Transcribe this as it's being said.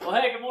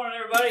Well, hey, good morning,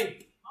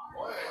 everybody.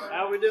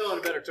 How we doing?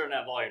 I better turn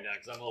that volume down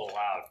because I'm a little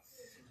loud.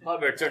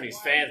 Probably better turn these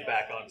fans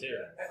back on, too.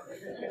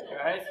 All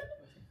right?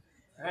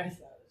 All right?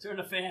 Turn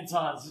the fans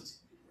on.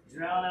 Just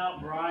drown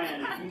out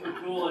Brian and keep it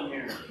cool in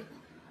here.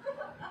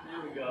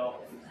 There we go.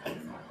 But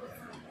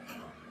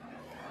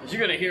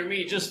you're going to hear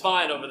me just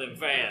fine over them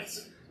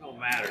fans. It don't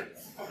matter.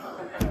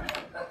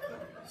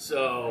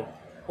 So,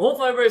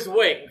 hopefully everybody's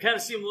awake. We kind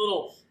of seem a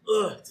little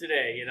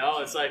today, you know?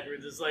 It's like, we're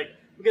just like,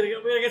 we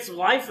gotta get some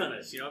life in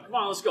us, you know? Come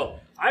on, let's go.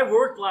 I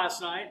worked last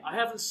night. I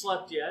haven't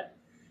slept yet.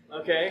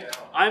 Okay?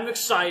 I'm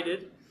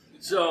excited.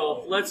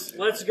 So, let's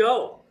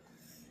go.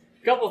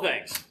 A couple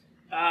things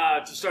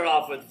to start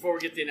off with before we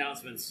get the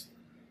announcements.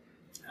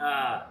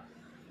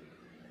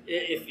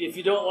 If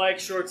you don't like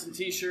shorts and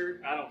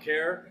t-shirt, I don't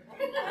care.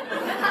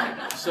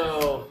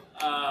 So,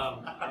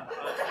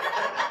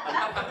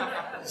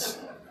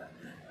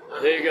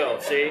 there you go.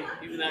 See,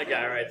 even that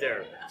guy right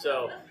there.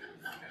 So,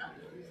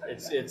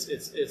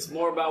 it's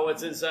more about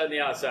what's inside and the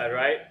outside,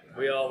 right?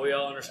 We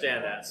all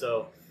understand that.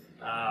 So,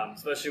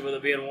 especially with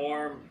it being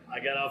warm, I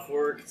got off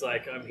work. It's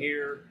like I'm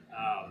here.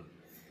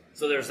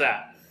 So there's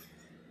that.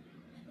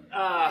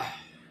 I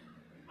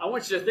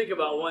want you to think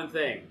about one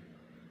thing.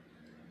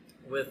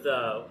 With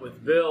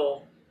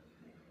Bill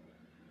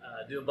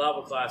doing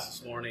Bible class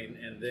this morning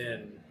and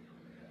then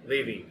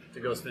leaving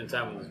to go spend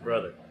time with his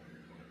brother.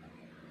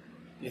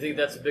 You think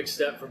that's a big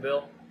step for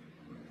Bill?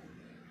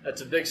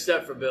 That's a big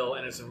step for Bill,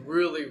 and it's a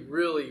really,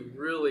 really,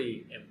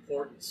 really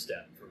important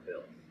step for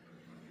Bill.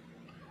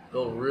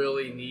 Bill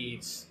really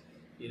needs,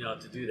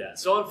 to do that.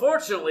 So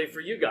unfortunately for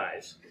you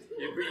guys,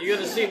 you're going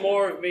to see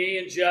more of me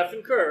and Jeff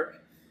and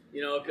Kirk,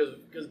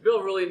 because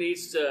Bill really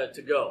needs to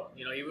go.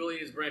 He really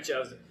needs to branch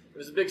out. It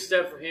was a big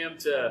step for him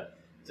to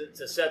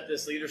set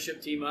this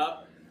leadership team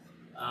up,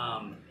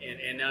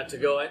 and now to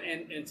go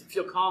and to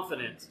feel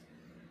confident.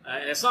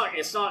 And it's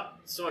not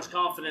so much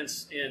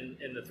confidence in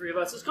the three of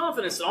us. It's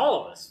confidence in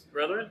all of us,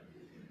 brethren.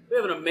 We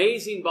have an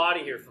amazing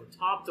body here from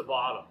top to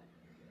bottom.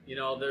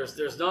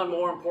 There's none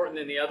more important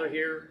than the other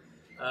here.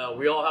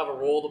 We all have a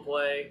role to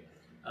play.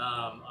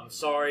 I'm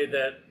sorry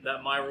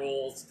that my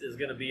role is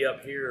going to be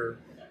up here,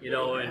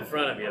 in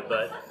front of you.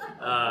 But,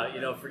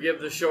 forgive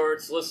the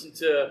shorts. Listen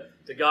to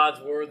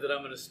God's word that I'm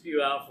going to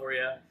spew out for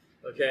you,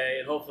 okay?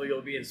 And hopefully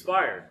you'll be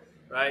inspired,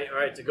 right? All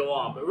right, to go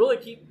on. But really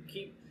keep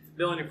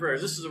Bill in your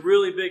prayers. This is a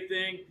really big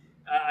thing.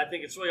 I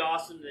think it's really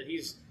awesome that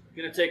he's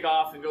going to take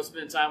off and go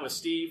spend time with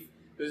Steve,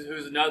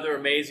 who's another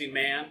amazing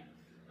man.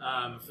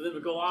 For them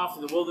to go off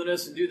in the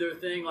wilderness and do their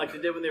thing like they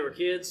did when they were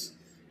kids,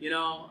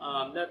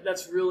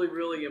 that's really,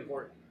 really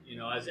important.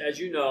 As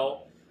you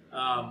know,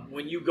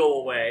 when you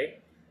go away,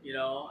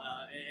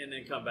 and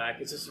then come back,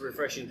 it's just a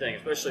refreshing thing,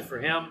 especially for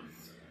him,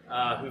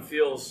 who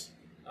feels,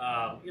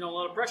 a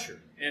lot of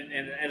pressure.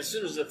 And as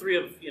soon as the three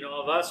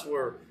of us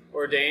were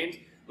ordained,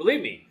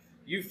 believe me,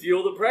 you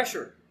feel the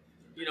pressure,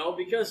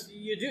 because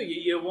you do.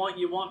 You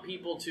want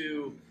people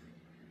to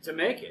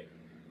make it,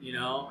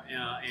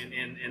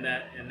 and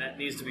that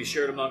needs to be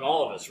shared among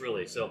all of us,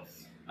 really. So,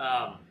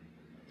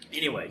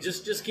 anyway,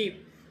 just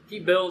keep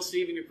Bill and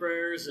Steve in your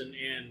prayers, and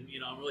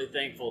I'm really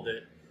thankful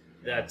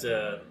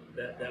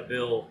that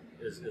Bill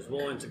is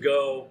willing to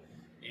go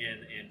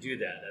and do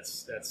that.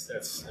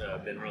 That's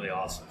been really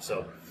awesome.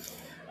 So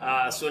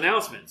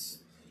announcements.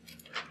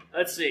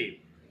 Let's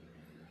see.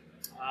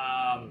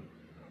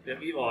 I'm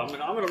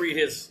going to read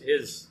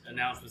his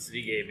announcements that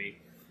he gave me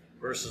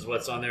versus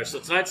what's on there. So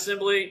tonight's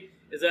assembly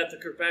is at the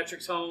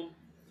Kirkpatrick's home.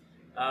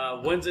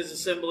 Wednesday's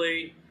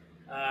assembly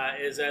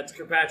is at the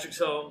Kirkpatrick's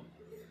home.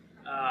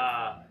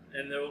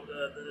 And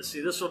let's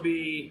see, this will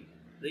be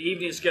the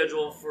evening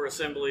schedule for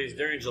assemblies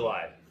during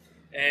July.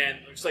 And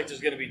it looks like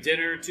there's going to be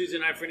dinner Tuesday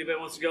night for anybody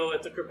who wants to go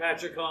at the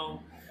Kirkpatrick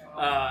home.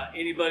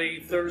 Anybody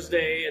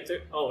Thursday at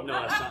the... Oh, no,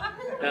 that's not...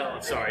 No,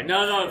 sorry.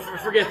 No,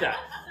 forget that.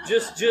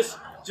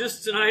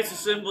 Just tonight's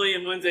assembly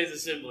and Wednesday's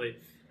assembly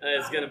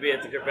is going to be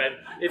at the Kirkpatrick.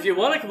 If you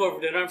want to come over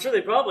for dinner, I'm sure they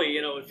probably,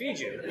 would feed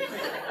you.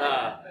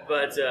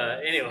 But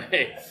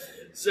anyway,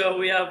 so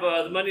we have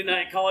the Monday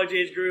night college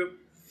age group,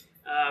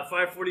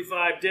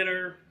 5:45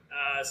 dinner,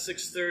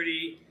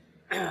 6:30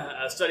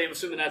 study. I'm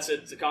assuming that's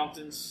at the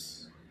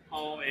Compton's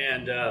home,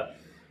 and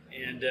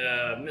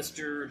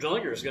Mr.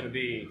 Jollinger is going to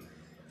be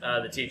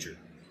the teacher.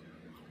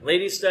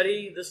 Ladies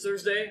study this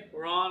Thursday.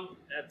 We're on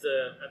at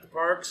the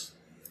Parks.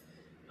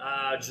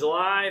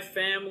 July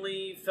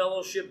family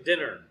fellowship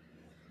dinner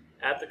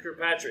at the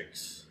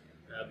Kirkpatrick's,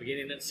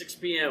 beginning at 6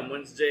 p.m.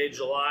 Wednesday,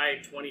 July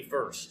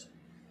 21st.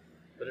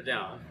 Put it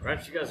down. Right?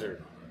 You guys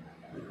are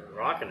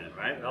rocking it,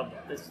 right?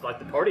 It's like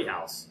the party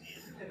house.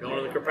 Going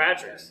to the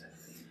Kirkpatrick's.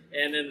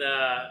 And then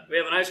we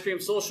have an ice cream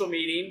social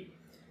meeting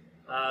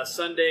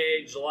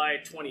Sunday,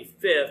 July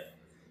 25th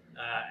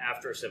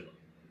after assembly.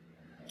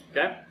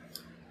 Okay?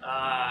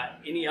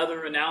 Any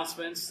other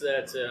announcements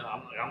that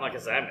I'm not going to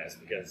say I missed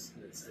because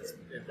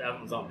that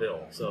one's on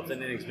Bill. So if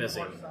anything's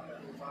missing.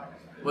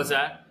 What's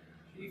that?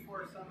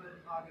 G4 Summit,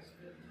 August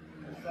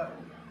 5th through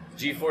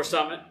 7th. G4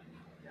 Summit?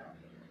 Yeah.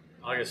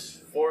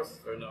 August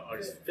 4th? Or no,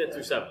 August 5th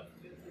through 7th? 5th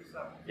through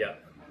 7th. Yeah.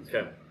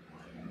 Okay.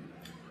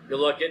 good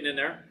luck getting in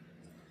there.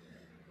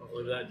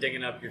 Hopefully without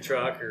digging up your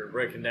truck or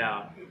breaking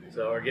down.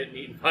 So, or getting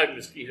eaten by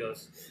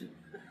mosquitoes.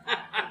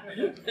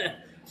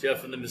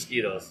 Jeff and the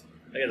mosquitoes.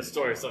 I got a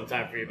story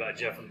sometime for you about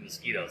Jeff and the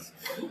mosquitoes.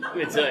 Let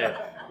me tell you.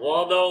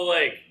 Waldo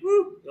Lake.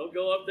 Woo! Don't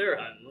go up there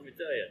hunting, let me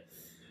tell you.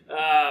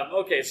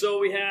 Okay, so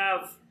we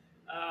have,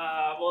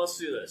 well, let's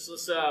do this.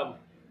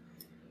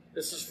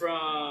 This is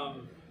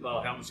from, well,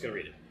 I'm just going to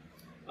read it.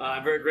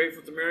 I'm very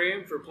grateful to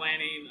Miriam for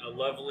planning a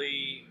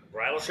lovely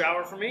bridal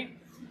shower for me.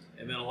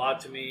 It meant a lot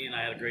to me, and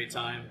I had a great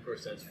time. Of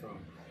course, that's from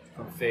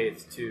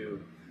Faith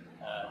to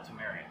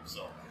Miriam.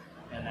 So,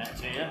 and that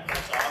to you.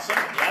 That's awesome.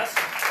 Yes.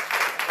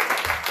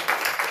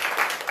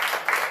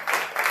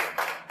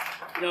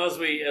 You know, as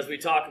we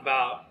talk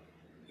about,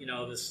 you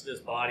know, this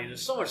body,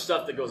 there's so much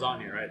stuff that goes on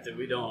here, right? That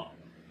we don't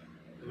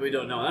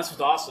know. And that's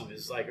what's awesome.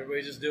 Is like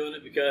everybody's just doing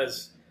it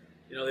because,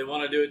 you know, they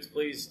want to do it to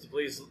please,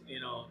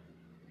 you know,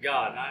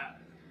 God. And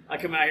I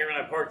come out here and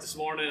I parked this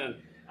morning and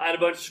I had a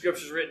bunch of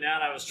scriptures written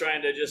down. I was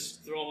trying to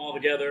just throw them all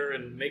together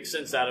and make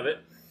sense out of it.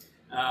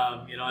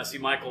 You know, I see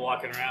Michael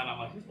walking around. I'm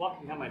like, who's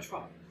walking behind my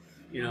truck?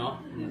 You know,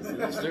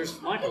 there's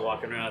Michael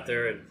walking around out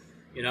there, and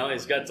you know,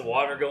 he's got the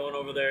water going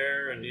over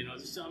there, and you know,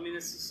 just I mean,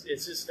 it's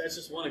just that's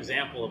just one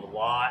example of a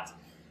lot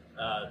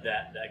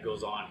that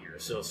goes on here.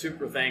 So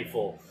super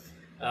thankful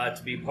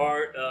to be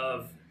part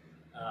of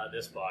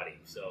this body.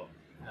 So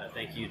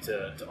thank you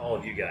to all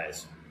of you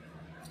guys.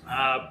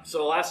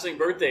 So last thing,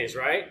 birthdays,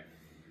 right?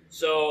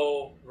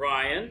 So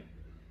Ryan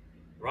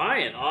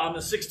on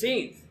the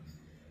 16th.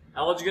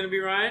 How old are you going to be,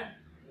 Ryan?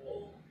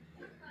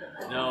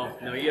 No,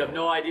 you have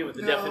no idea what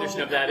the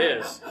definition of that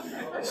is.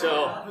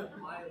 So,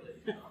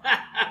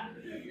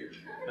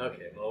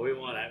 okay, well, we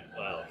want to,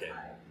 well, okay.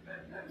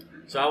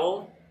 So how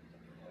old?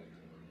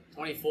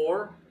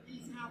 24?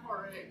 He's half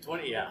our age.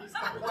 20, yeah.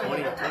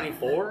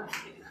 24?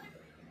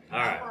 All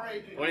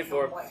right,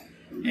 24.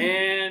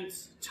 And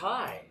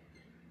Ty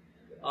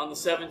on the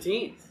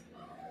 17th.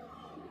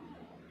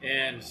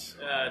 And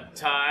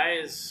Ty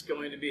is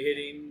going to be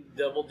hitting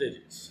double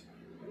digits.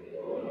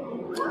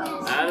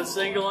 Not a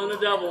single and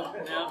a double.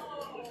 Yeah,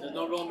 there's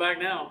no going back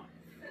now.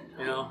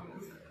 You know,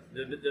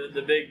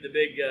 the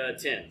big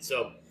 10.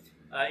 So,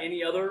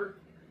 any other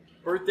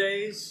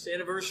birthdays,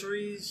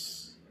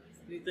 anniversaries,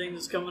 anything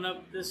that's coming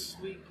up this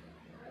week?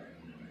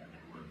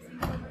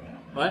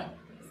 What?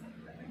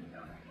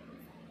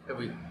 Have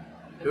we?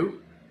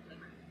 Who?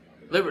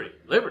 Liberty.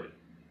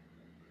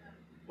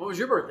 What was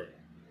your birthday?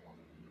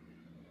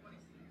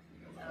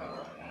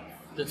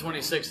 The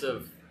 26th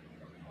of.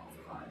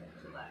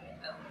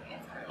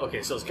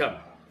 Okay, so it's coming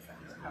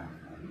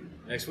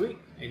next week,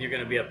 and you're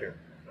going to be up here.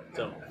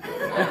 So,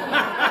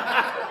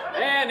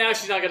 and now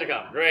she's not going to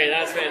come. Great,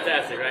 that's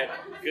fantastic, right?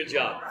 Good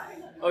job.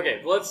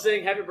 Okay, well, let's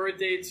sing "Happy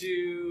Birthday"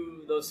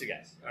 to those two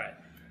guys. All right.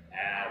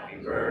 Happy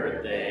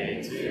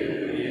birthday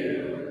to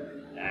you.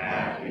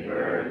 Happy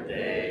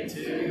birthday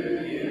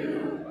to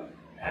you.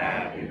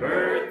 Happy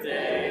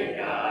birthday.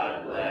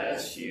 God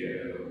bless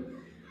you.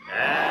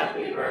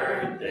 Happy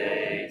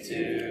birthday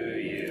to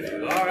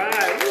you. All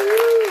right. Woo!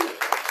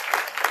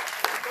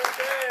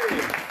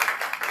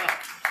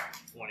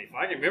 24.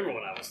 I can remember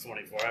when I was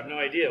 24. I have no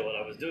idea what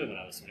I was doing when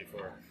I was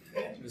 24.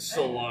 It was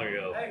so long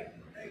ago.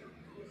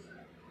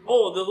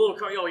 Oh, the little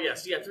car. Oh,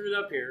 yes. Yeah, I threw it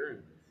up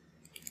here.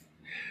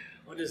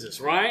 What is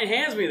this? Ryan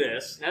hands me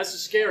this. That's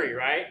just scary,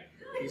 right?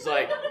 He's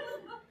like,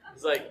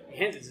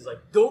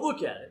 don't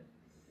look at it.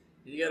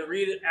 You got to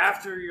read it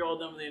after you're all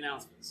done with the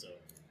announcement. So,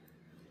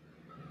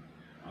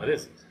 what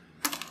is it?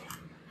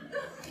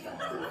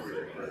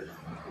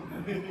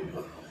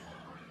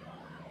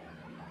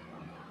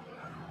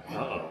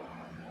 Uh-oh.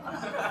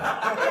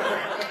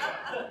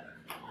 My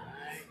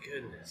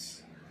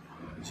goodness.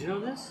 Did you know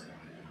this?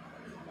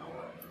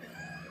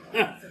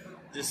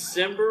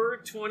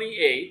 December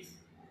 28th,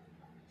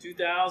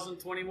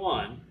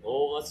 2021.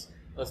 Oh,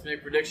 let's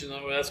make predictions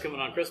on whether that's coming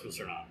on Christmas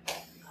or not.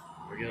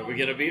 We're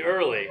gonna be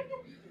early.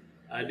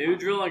 A new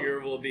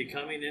Drillinger will be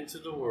coming into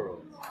the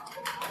world.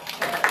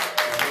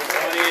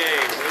 December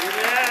 28th. Look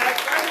at that!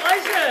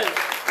 Congratulations!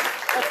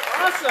 That's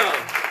awesome.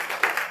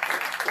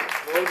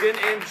 Logan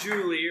and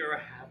Julie are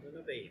having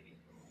a baby.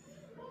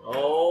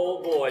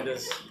 Oh boy,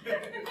 does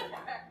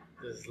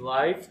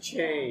life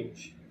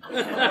change?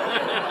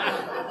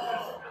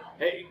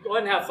 Hey, go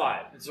ahead and have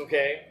 5. It's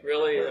okay.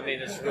 Really, I mean,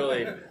 it's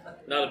really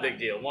not a big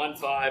deal. 1,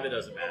 5, it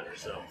doesn't matter.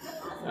 So,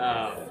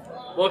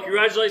 well,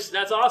 congratulations.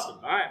 That's awesome.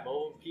 All right, well,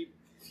 we'll keep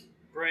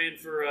praying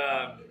for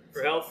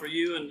health for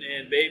you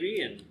and baby,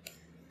 and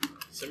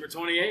December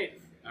 28th.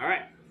 All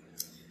right.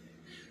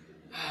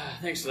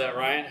 Thanks for that,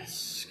 Ryan. It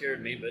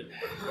scared me, but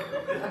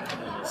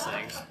one of those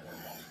things.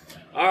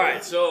 All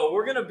right, so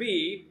we're going to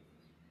be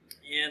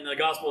in the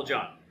Gospel of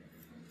John.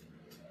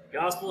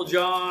 Gospel of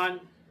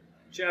John,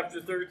 chapter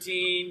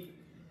 13.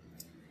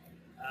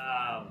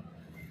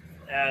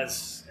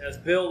 As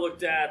Bill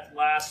looked at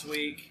last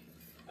week,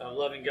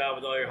 loving God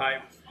with all your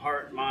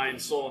heart,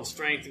 mind, soul, and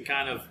strength, and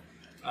kind of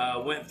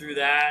went through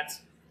that.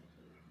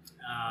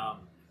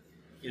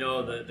 You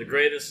know, the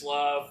greatest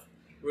love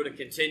we're going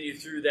to continue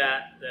through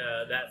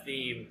that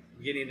theme,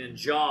 beginning in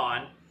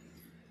John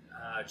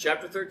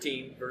chapter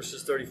 13,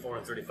 verses 34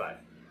 and 35.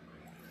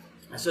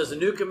 It says, "A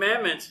new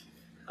commandment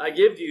I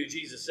give to you,"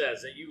 Jesus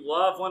says, "that you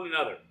love one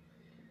another,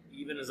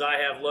 even as I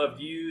have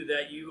loved you,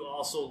 that you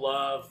also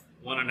love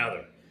one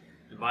another.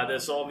 And by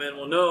this all men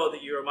will know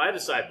that you are my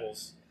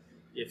disciples,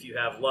 if you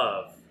have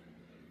love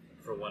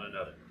for one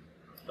another."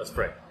 Let's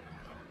pray.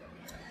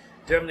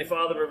 Dear Heavenly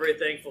Father, we're very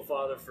thankful,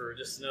 Father, for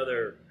just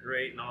another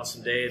great and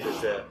awesome day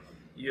that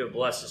you have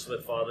blessed us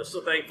with, Father.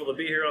 So thankful to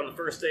be here on the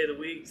first day of the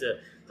week to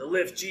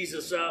lift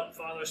Jesus up,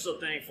 Father. So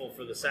thankful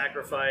for the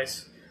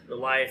sacrifice, the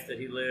life that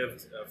he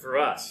lived for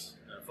us,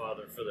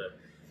 Father, for the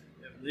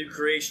new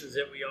creations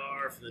that we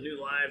are, for the new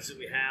lives that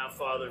we have,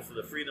 Father, for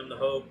the freedom, the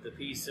hope, the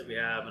peace that we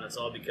have, and it's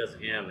all because of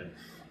him.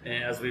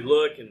 And as we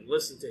look and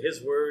listen to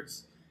his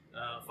words,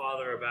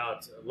 Father,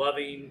 about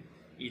loving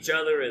each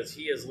other as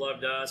he has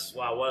loved us,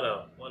 wow,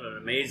 what an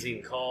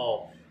amazing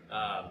call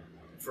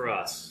for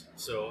us.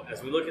 So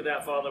as we look at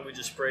that, Father, we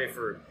just pray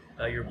for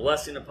your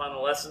blessing upon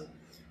the lesson,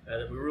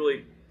 that we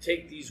really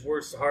take these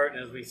words to heart,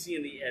 and as we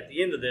see at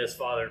the end of this,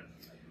 Father,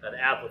 the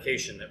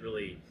application that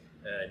really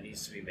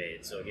needs to be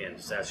made. So again,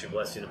 just ask your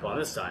blessing upon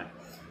this time.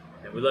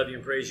 And we love you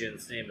and praise you in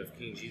the name of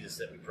King Jesus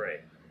that we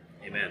pray.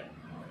 Amen.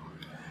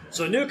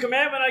 So a new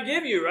commandment I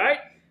give you, right?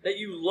 That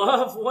you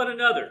love one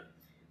another,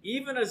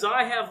 even as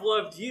I have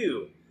loved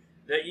you,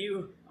 that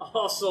you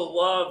also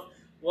love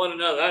one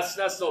another.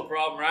 That's no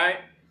problem, right?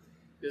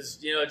 Because,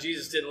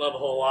 Jesus didn't love a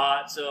whole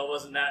lot, so it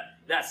wasn't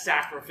that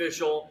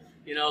sacrificial,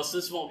 so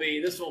this won't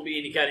be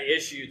any kind of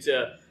issue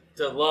to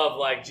love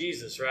like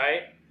Jesus,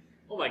 right?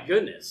 Oh my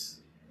goodness.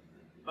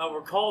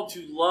 We're called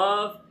to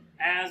love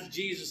as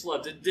Jesus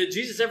loved. Did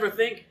Jesus ever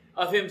think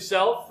of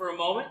himself for a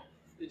moment?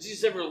 Did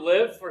Jesus ever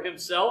live for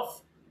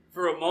himself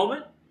for a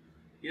moment?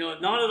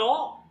 Not at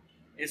all.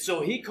 And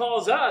so he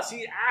calls us,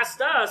 he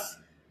asked us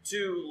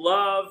to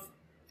love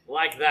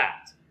like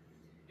that.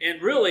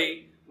 And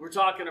really, we're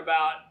talking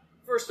about,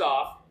 first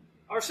off,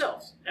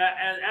 ourselves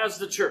as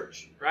the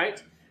church,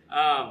 right?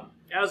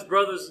 As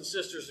brothers and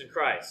sisters in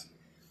Christ.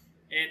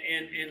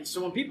 And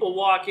so when people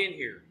walk in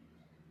here,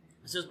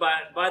 it says,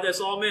 by this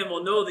all men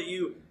will know that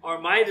you are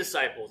my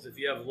disciples, if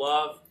you have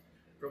love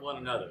for one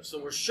another.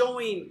 So we're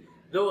showing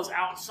those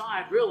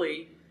outside,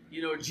 really,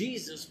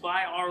 Jesus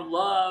by our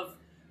love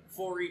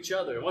for each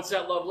other. And what's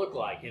that love look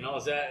like?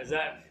 Is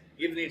that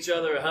giving each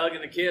other a hug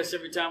and a kiss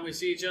every time we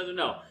see each other?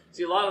 No.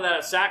 See, a lot of that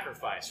is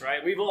sacrifice,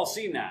 right? We've all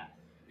seen that.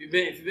 If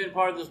you've been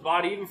part of this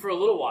body, even for a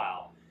little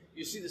while,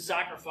 you see the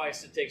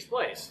sacrifice that takes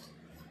place.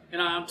 And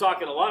I'm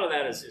talking a lot of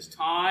that is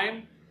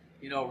time,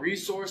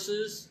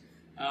 resources,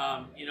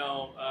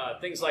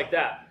 things like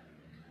that.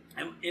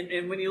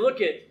 And when you look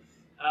at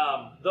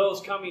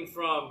those coming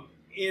from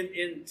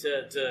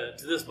into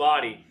this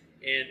body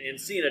and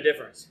seeing a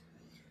difference,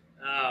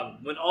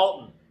 when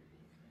Alton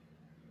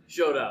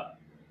showed up,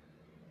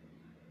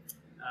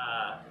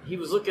 he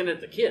was looking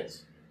at the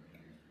kids.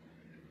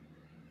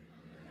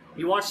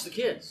 He watched the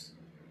kids.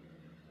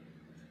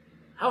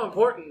 How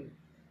important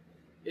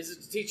is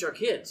it to teach our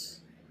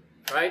kids,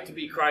 right, to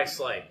be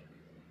Christ-like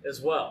as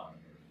well?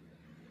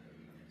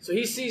 So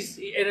he sees,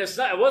 and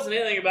it wasn't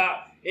anything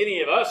about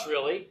any of us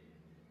really.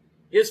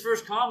 His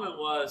first comment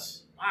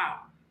was,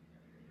 "Wow,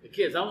 the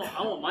kids! I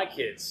want my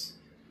kids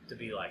to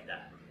be like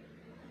that."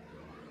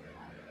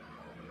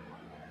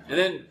 And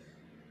then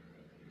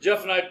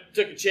Jeff and I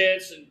took a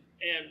chance and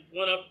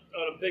went up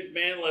on a big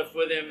man lift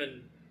with him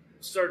and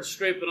started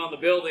scraping on the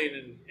building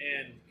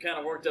and kind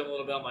of worked him a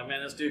little bit. I'm like,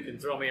 man, this dude can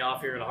throw me off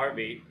here in a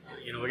heartbeat.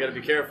 We got to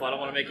be careful. I don't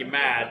want to make him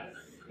mad,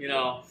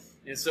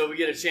 And so we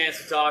get a chance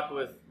to talk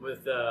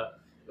with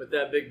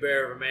that big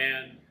bear of a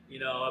man,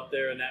 up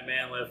there in that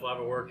man lift while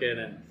we're working,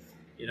 and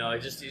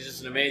he's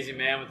just an amazing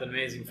man with an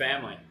amazing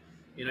family.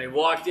 He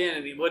walked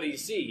in and what did he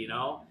see?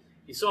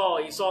 He saw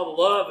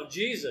the love of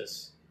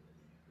Jesus,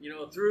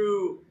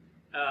 through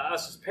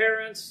us as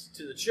parents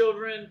to the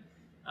children,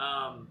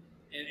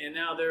 and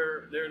now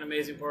they're an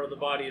amazing part of the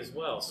body as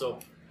well. So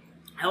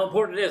how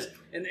important it is,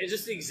 and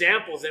just the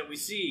examples that we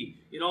see,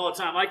 all the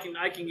time. I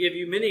can give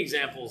you many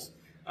examples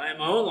in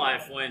my own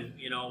life when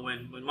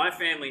my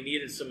family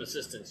needed some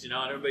assistance, and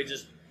everybody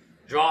just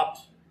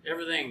dropped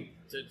everything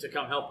to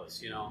come help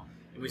us,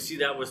 and we see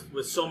that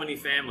with so many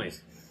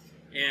families,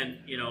 and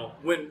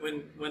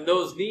when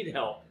those need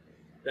help,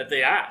 that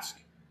they ask,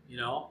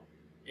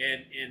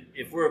 and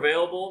if we're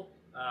available,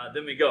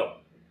 then we go.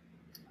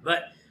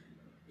 But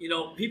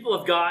people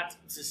have got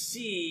to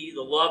see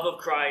the love of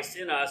Christ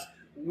in us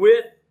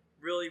with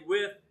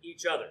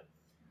each other.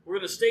 We're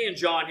going to stay in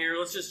John here.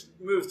 Let's just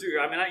move through.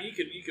 I mean,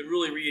 you could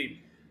really read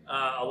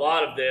a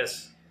lot of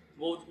this.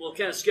 We'll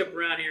kind of skip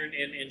around here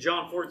in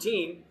John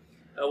 14.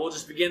 We'll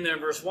just begin there in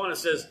verse 1. It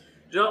says,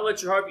 "Do not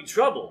let your heart be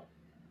troubled.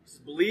 It says,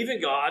 believe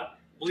in God,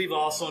 believe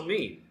also in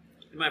me.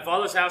 In my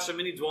Father's house are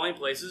many dwelling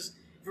places.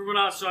 If it were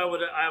not so,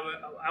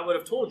 I would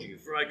have told you,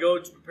 for I go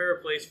to prepare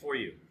a place for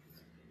you.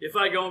 If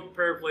I go and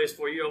prepare a place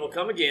for you, I will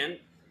come again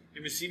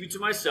and receive you to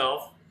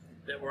myself,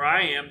 that where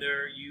I am,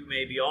 there you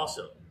may be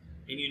also.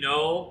 And you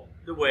know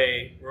the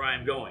way where I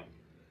am going.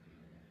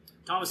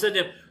 Thomas said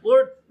to him,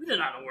 Lord, we do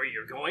not know where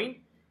you're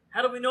going.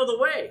 How do we know the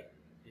way?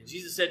 And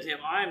Jesus said to him,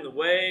 I am the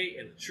way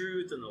and the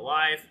truth and the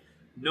life.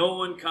 No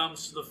one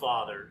comes to the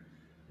Father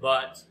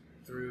but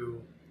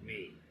through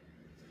me.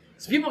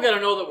 So people got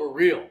to know that we're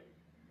real,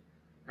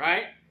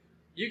 right?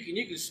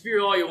 You can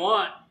spew all you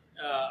want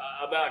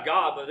about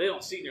God, but if they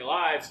don't see it in your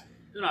lives,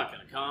 they're not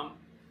going to come.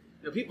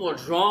 People are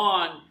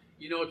drawn,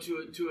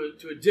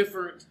 to a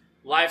different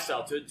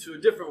lifestyle, to a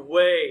different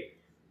way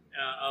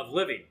of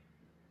living.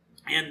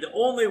 And the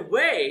only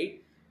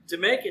way to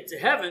make it to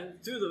heaven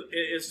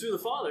is through the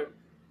Father,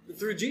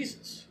 through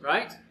Jesus,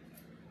 right?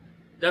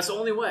 That's the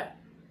only way.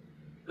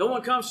 No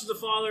one comes to the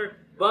Father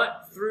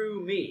but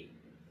through me.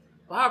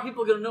 Well, how are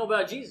people going to know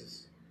about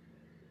Jesus?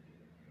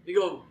 You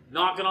go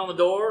knocking on the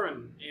door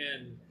and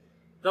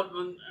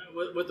thumping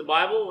with the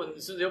Bible, and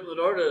as soon as they open the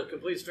door to a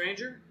complete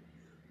stranger?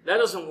 That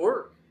doesn't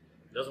work.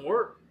 It doesn't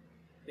work.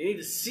 They need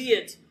to see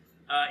it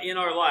in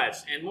our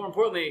lives. And more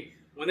importantly,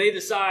 when they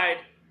decide,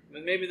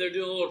 when maybe they're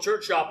doing a little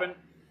church shopping,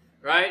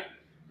 right?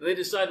 When they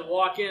decide to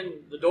walk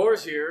in the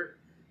doors here,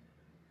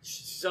 they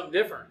should see something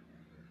different.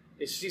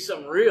 They should see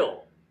something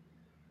real.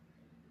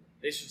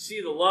 They should see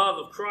the love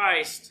of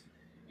Christ,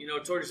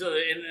 towards each other.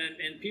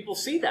 And people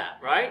see that,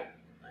 right?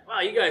 Like, wow,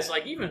 you guys,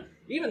 like,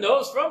 even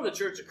those from the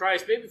Church of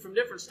Christ, maybe from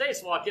different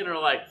states, walk in and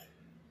are like,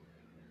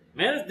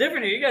 man, it's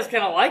different here. You guys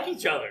kind of like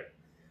each other.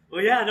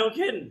 Well, yeah, no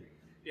kidding.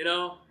 We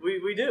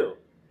do.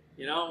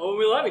 Well,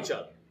 we love each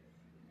other.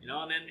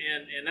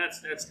 And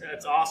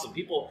that's awesome.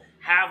 People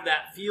have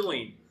that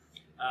feeling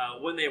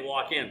when they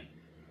walk in.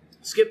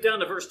 Skip down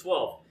to verse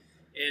 12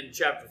 in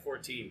chapter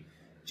 14.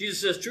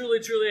 Jesus says, truly,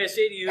 truly, I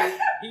say to you,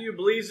 he who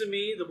believes in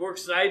me, the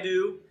works that I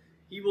do,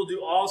 he will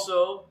do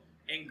also,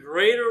 and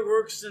greater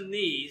works than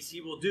these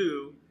he will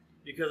do,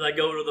 because I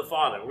go to the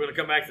Father. We're going to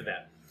come back to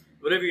that.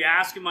 Whatever you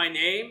ask in my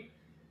name,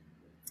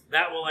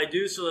 that will I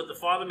do, so that the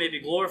Father may be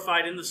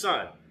glorified in the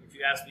Son. If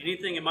you ask me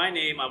anything in my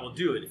name, I will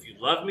do it. If you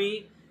love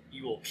me,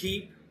 you will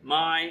keep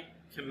my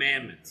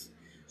commandments.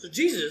 So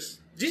Jesus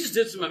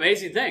did some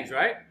amazing things,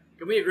 right?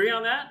 Can we agree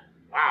on that?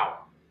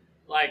 Wow.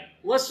 Like,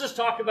 let's just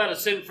talk about a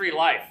sin-free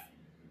life.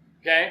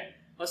 Okay?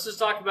 Let's just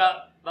talk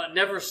about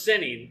never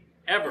sinning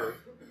ever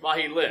while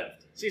he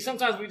lived. See,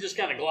 sometimes we just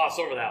kind of gloss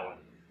over that one.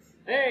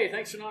 Hey,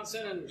 thanks for not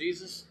sinning,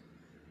 Jesus.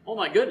 Oh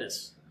my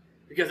goodness.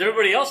 Because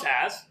everybody else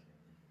has.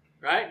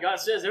 Right? God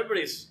says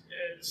everybody's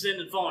sinned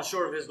and fallen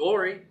short of his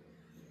glory.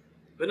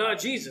 But not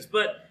Jesus.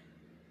 But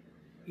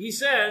he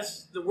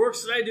says, the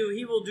works that I do,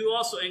 he will do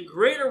also. And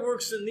greater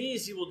works than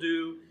these he will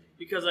do,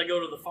 because I go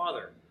to the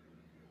Father.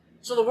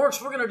 So the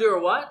works we're going to do are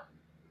what?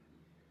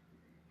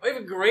 Are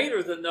even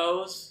greater than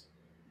those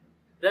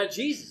that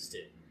Jesus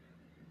did.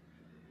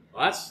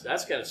 Well,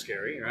 that's kind of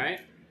scary,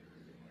 right?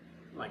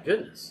 My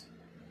goodness.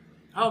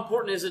 How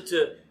important is it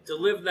to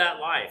live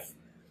that life?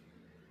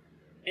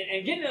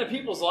 And getting into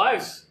people's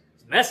lives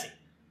is messy,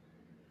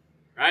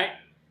 right?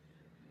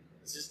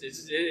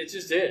 It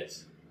just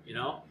is,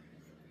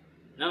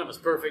 None of us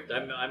perfect.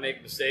 I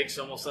make mistakes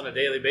almost on a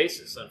daily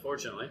basis,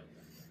 unfortunately,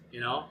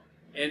 And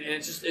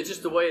it's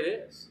just the way it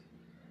is.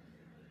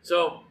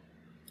 So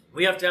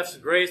we have to have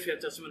some grace. We have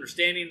to have some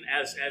understanding,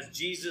 as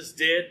Jesus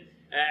did,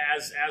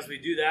 as we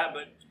do that.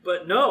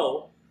 But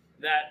know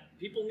that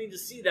people need to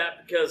see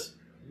that, because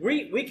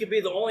we could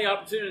be the only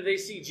opportunity they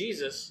see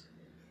Jesus,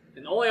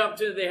 and the only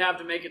opportunity they have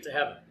to make it to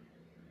heaven.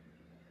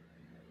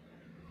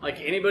 Like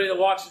anybody that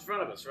walks in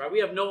front of us, right? We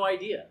have no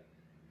idea.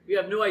 We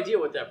have no idea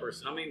what that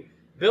person. I mean,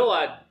 Bill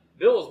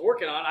was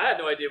working on. I had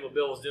no idea what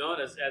Bill was doing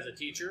as a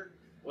teacher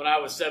when I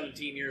was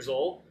 17 years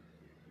old.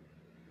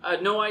 I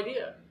had no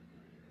idea.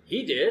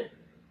 He did.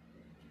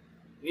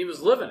 And he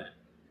was living it.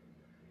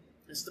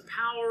 It's the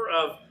power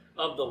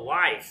of the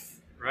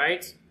life,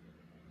 right?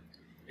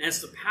 And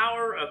it's the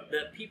power of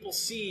that people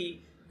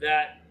see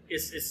that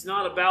it's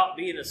not about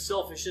being a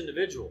selfish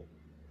individual.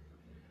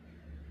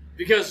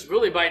 Because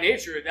really, by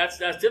nature, that's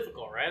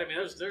difficult, right? I mean,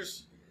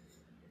 there's,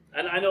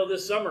 and I know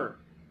this summer,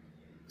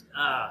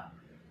 I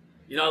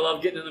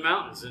love getting in the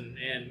mountains and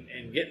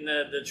getting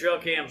the trail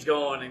cams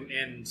going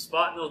and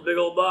spotting those big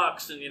old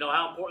bucks, and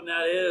how important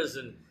that is,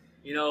 and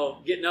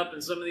getting up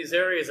in some of these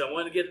areas. I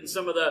want to get in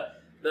some of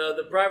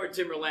the private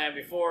timberland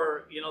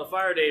before the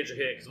fire danger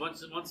hit, because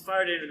once the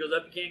fire danger goes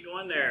up, you can't go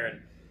in there.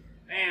 And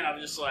man, I'm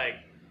just like,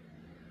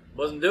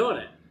 wasn't doing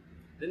it,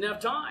 didn't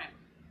have time.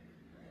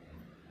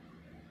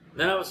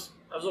 Then I was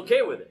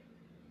okay with it.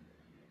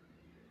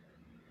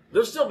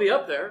 They'll still be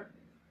up there.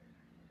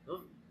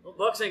 Those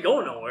bucks ain't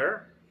going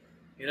nowhere,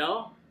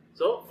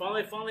 So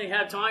finally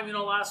had time,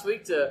 last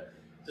week to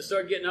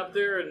start getting up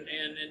there and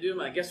doing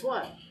that. Guess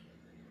what?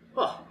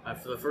 Well,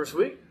 after the first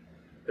week,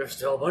 there's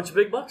still a bunch of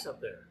big bucks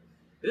up there.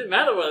 It didn't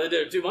matter whether they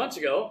did it 2 months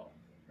ago,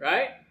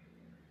 right?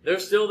 They're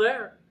still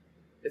there.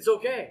 It's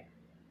okay,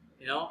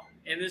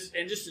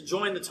 and just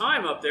enjoying the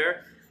time up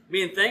there,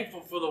 being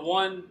thankful for the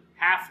 1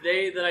 half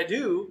day that I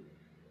do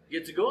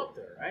get to go up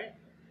there, right?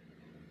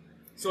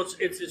 So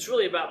it's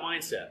really about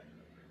mindset.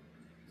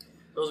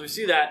 So as we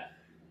see that,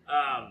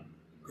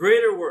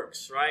 greater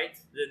works, right,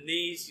 than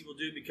these he will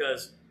do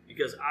because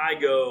I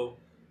go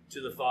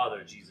to the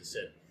Father, Jesus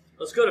said.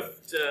 Let's go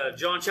to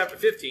John chapter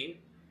 15.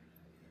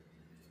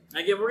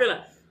 Again, we're going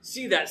to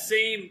see that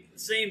same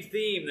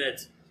theme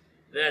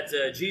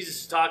that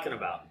Jesus is talking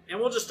about. And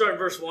we'll just start in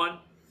verse 1.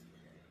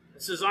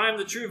 It says, I am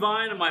the true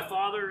vine, and my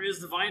Father is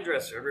the vine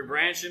dresser. Every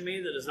branch in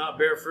me that does not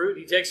bear fruit,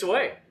 he takes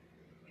away.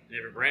 And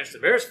every branch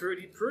that bears fruit,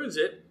 he prunes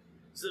it,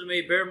 so that it may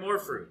bear more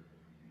fruit.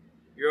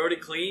 You're already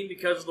clean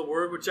because of the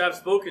word which I have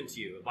spoken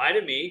to you. Abide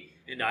in me,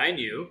 and I in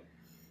you.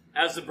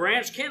 As the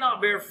branch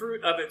cannot bear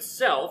fruit of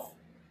itself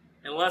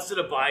unless it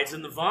abides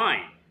in the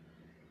vine,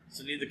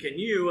 so neither can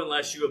you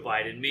unless you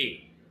abide in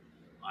me.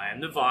 I am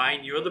the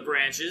vine, you are the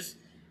branches.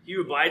 He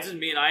who abides in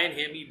me, and I in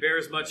him, he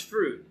bears much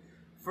fruit.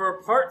 For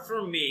apart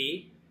from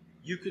me,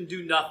 you can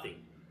do nothing.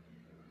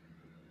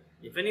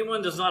 If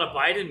anyone does not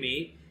abide in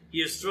me, he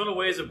is thrown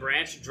away as a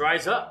branch and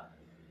dries up.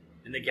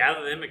 And they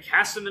gather them and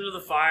cast them into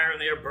the fire,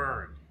 and they are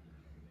burned.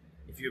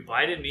 If you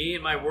abide in me,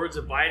 and my words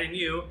abide in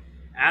you,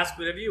 ask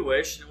whatever you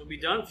wish, and it will be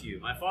done for you.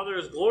 My Father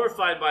is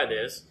glorified by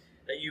this,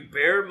 that you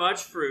bear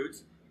much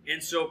fruit,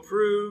 and so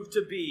prove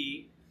to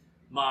be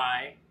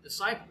my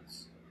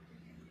disciples.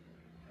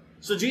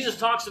 So Jesus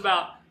talks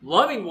about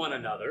loving one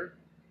another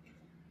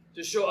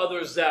to show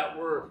others that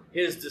we're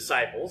his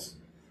disciples,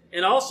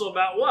 and also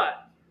about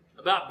what?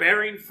 About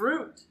bearing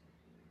fruit,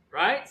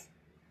 right?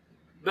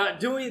 About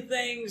doing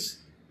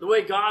things the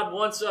way God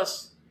wants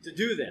us to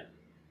do them.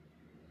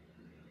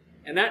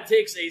 And that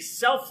takes a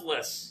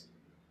selfless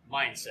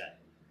mindset.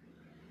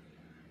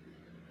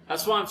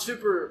 That's why I'm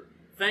super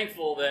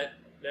thankful that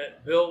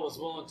Bill was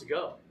willing to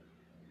go.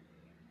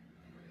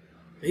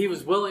 He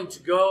was willing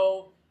to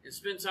go and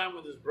spend time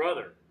with his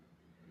brother.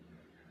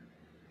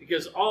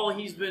 Because all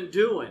he's been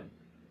doing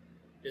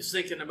is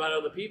thinking about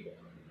other people.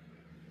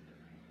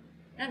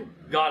 And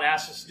God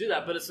asks us to do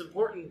that, but it's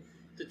important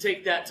to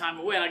take that time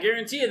away. And I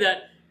guarantee you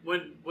that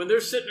when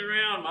they're sitting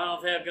around, I don't know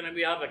if they're going to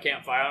be out of a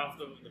campfire. I don't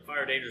know if the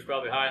fire danger is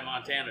probably high in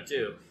Montana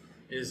too,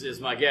 is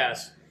my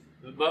guess.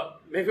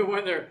 But maybe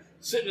when they're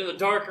sitting in the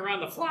dark around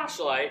the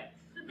flashlight,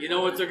 you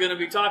know what they're going to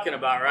be talking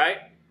about, right?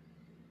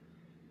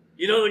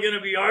 You know they're going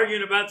to be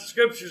arguing about the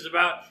scriptures,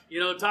 about,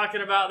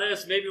 talking about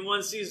this. Maybe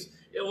one sees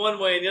it one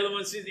way and the other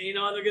one sees it.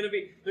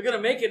 They're going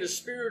to make it a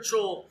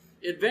spiritual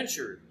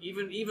adventure,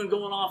 even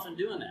going off and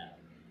doing that,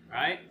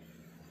 right?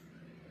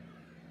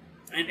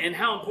 And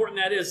how important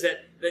that is that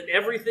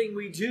everything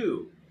we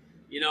do,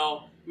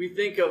 we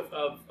think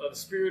of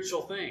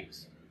spiritual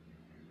things.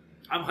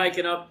 I'm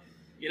hiking up,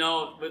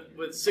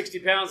 with 60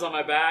 pounds on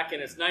my back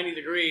and it's 90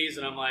 degrees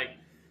and I'm like,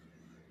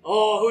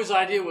 oh, whose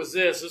idea was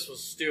this? This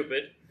was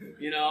stupid,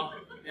 And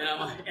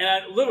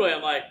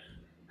I'm like,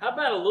 how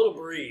about a little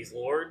breeze,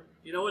 Lord?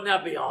 Wouldn't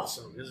that be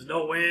awesome? There's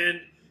no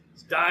wind.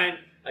 It's dying.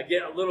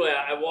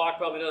 I walk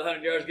probably another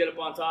 100 yards, get up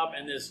on top,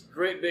 and this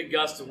great big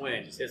gust of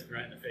wind just hits me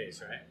right in the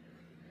face, right?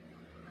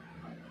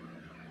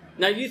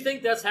 Now, you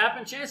think that's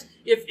happened, Chance?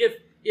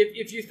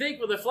 If you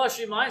think with a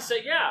fleshly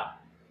mindset, yeah.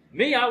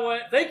 Me, I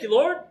went, thank you,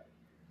 Lord.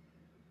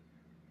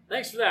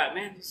 Thanks for that.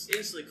 Man, this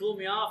instantly cooled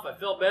me off. I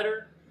felt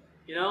better,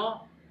 and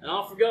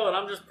off we go. And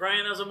I'm just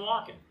praying as I'm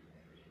walking.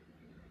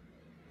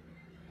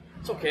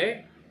 It's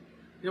okay.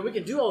 We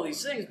can do all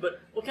these things, but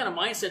what kind of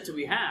mindset do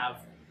we have,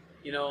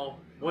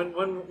 when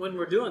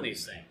we're doing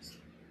these things?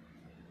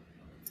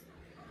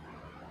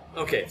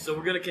 Okay, so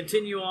we're going to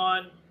continue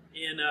on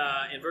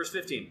in verse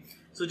 15.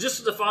 So just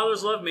as the Father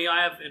has loved me,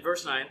 in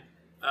verse 9,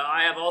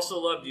 I have also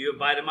loved you.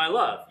 Abide in my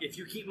love. If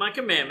you keep my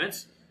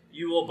commandments,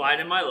 you will abide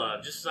in my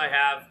love, just as I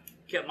have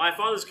kept my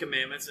Father's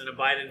commandments and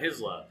abide in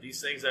his love.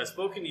 These things I have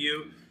spoken to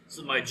you,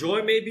 so that my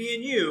joy may be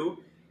in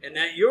you, and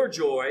that your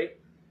joy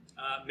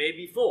may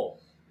be full.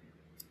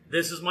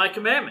 This is my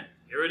commandment.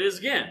 Here it is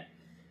again,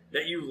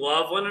 that you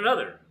love one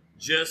another,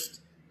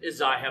 just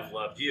as I have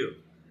loved you.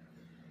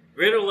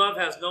 Greater love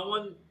has no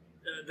one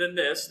than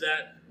this,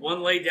 that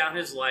one lay down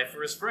his life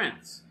for his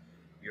friends.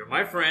 You're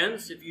my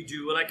friends if you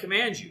do what I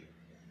command you.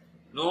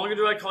 No longer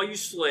do I call you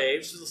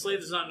slaves, for the slave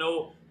does not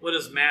know what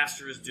his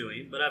master is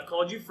doing, but I've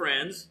called you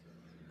friends.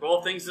 For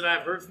all things that I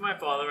have heard from my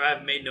Father I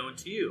have made known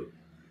to you.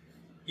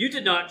 You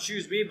did not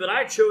choose me, but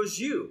I chose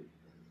you,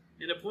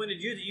 and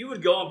appointed you that you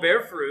would go and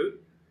bear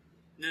fruit,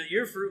 and that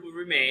your fruit would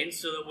remain,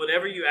 so that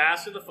whatever you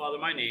ask of the Father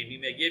in my name, he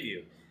may give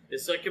you.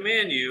 This I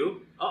command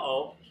you,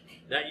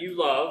 that you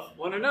love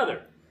one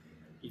another.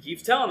 He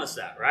keeps telling us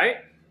that, right?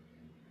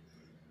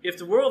 If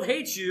the world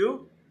hates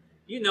you,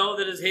 you know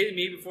that it has hated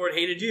me before it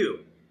hated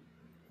you.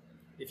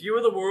 If you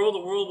were the world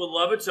would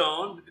love its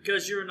own. But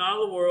because you are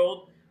not of the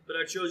world, but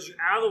I chose you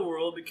out of the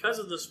world because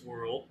of this,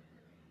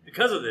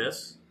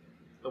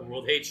 the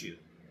world hates you.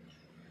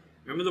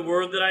 Remember the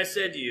word that I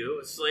said to you,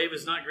 a slave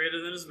is not greater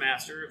than his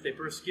master. If they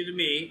persecuted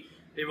me,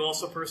 they will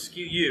also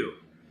persecute you.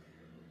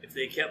 If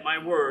they kept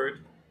my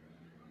word,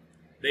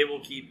 they will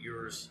keep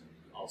yours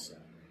also.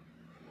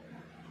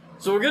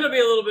 So we're going to be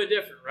a little bit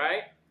different,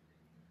 right?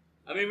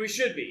 I mean, we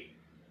should be,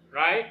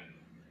 right?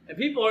 And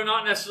people are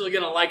not necessarily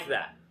going to like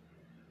that.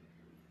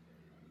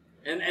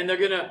 And they're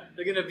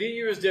gonna view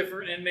you as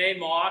different and may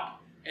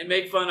mock, and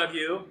make fun of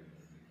you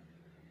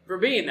for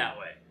being that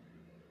way.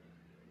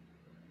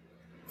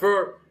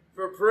 For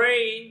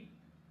praying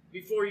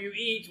before you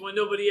eat when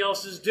nobody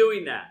else is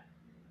doing that.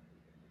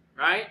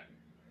 Right?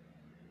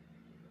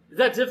 Is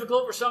that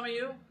difficult for some of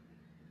you?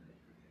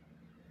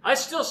 I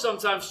still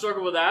sometimes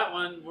struggle with that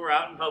when we're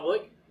out in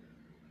public.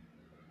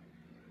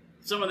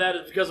 Some of that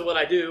is because of what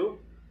I do.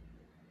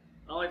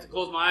 I don't like to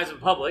close my eyes in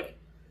public,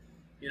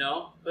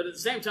 but at the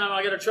same time,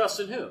 I got to trust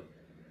in who?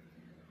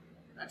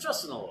 I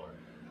trust in the Lord,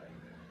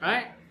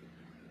 right?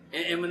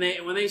 And when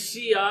they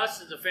see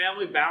us as a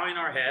family bowing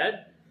our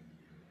head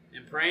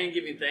and praying,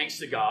 giving thanks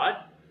to God,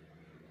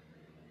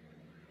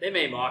 they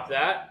may mock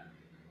that.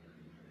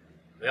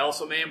 They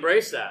also may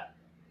embrace that.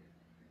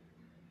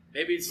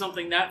 Maybe it's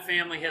something that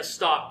family has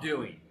stopped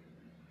doing.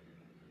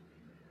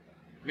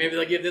 Maybe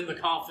they'll give them the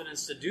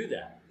confidence to do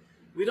that.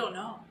 We don't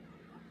know,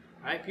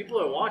 right? People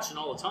are watching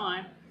all the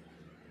time.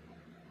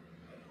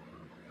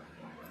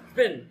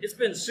 It's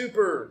been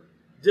super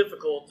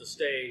difficult to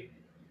stay,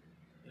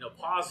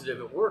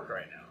 positive at work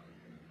right now.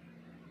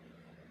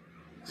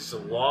 Just a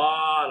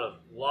lot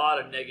of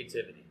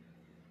negativity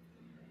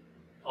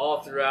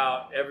all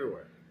throughout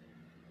everywhere.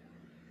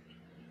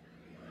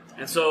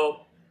 And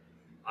so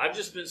I've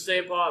just been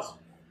staying positive.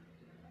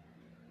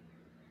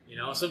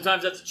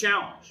 Sometimes that's a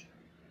challenge.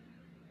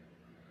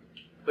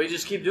 But you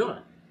just keep doing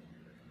it.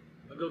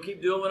 I'm going to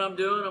keep doing what I'm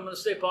doing. I'm going to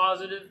stay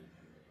positive.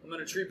 I'm going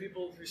to treat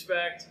people with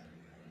respect.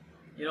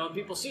 And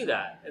people see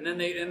that. And then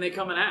they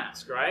come and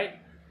ask, right?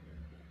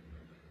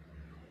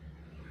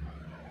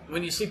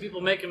 When you see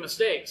people making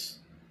mistakes,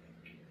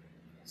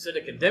 instead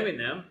of condemning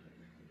them,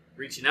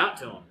 reaching out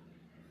to them.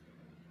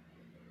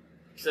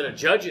 Instead of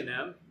judging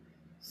them,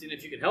 seeing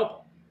if you can help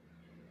them.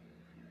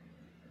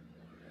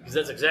 Because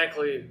that's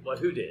exactly what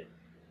who did.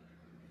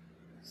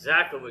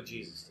 Exactly what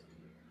Jesus did.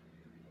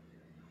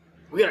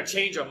 We got to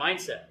change our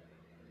mindset.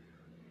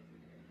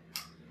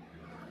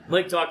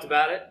 Blake talked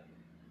about it.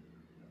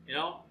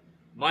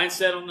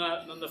 Mindset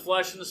on the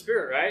flesh and the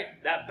spirit,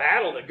 right? That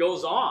battle that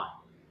goes on.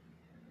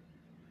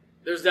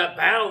 There's that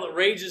battle that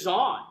rages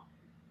on.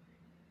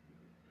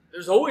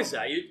 There's always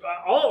that.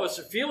 All of us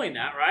are feeling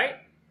that, right?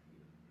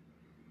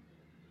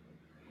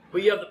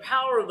 But you have the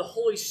power of the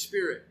Holy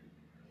Spirit.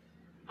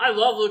 I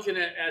love looking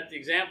at the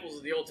examples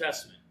of the Old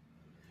Testament.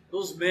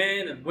 Those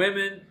men and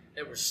women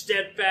that were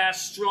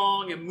steadfast,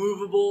 strong,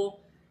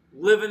 immovable,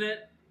 living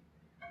it.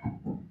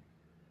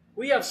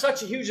 We have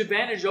such a huge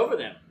advantage over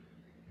them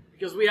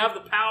because we have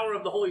the power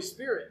of the Holy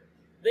Spirit.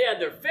 They had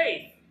their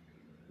faith.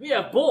 We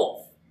have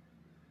both.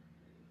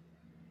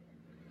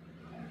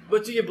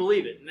 But do you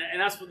believe it? And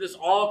that's what this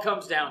all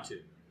comes down to.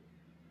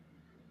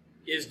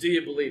 Is do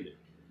you believe it?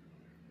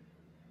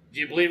 Do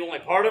you believe only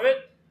part of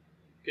it?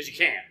 Because you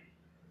can't.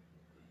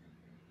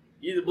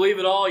 You either believe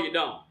it all or you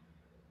don't.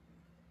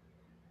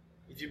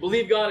 If you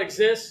believe God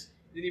exists,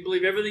 then you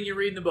believe everything you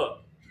read in the book.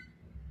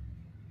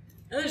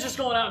 And then it's just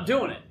going out and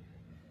doing it.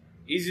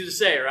 Easy to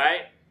say,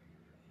 right?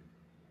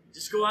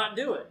 Just go out and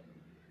do it.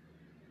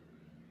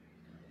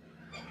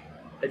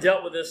 I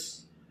dealt with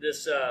this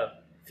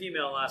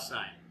female last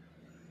night.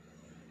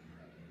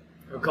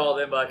 We were called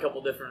in by a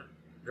couple different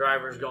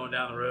drivers going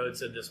down the road,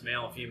 said this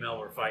male and female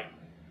were fighting.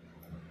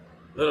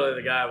 Literally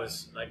the guy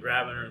was like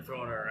grabbing her and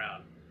throwing her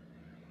around.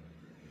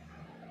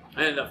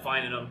 I ended up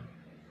finding him.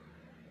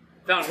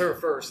 Found her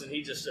first, and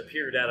he just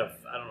appeared out of,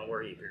 I don't know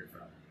where he appeared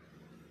from.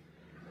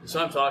 And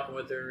so I'm talking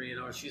with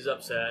her, she's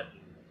upset.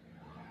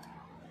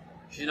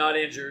 She's not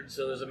injured,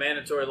 so there's a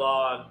mandatory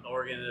law in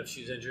Oregon that if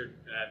she's injured,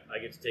 I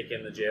get to take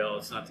him to jail.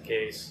 It's not the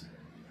case.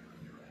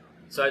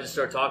 So I just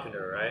start talking to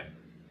her, right?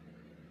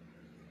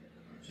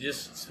 She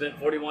just spent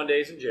 41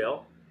 days in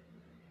jail.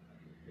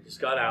 She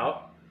just got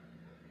out.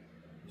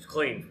 She was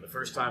clean for the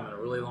first time in a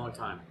really long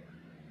time.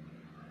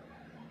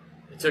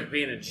 It took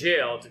being in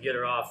jail to get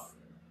her off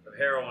of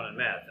heroin and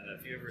meth. And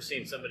if you've ever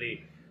seen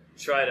somebody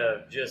try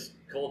to just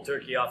cold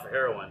turkey off of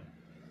heroin,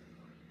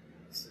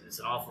 it's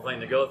an awful thing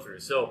to go through.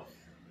 So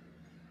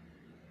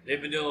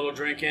they've been doing a little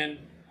drinking.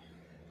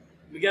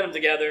 We got them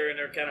together, and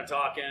they're kind of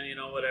talking,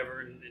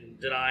 whatever, and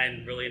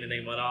denying really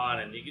anything went on.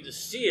 And you can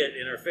just see it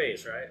in her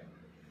face, right?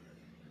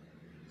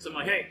 So I'm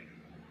like, hey,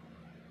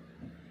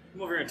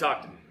 come over here and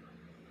talk to me.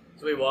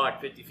 So we walk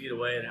 50 feet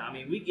away,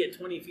 and we get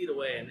 20 feet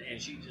away,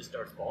 and she just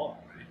starts bawling,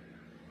 right?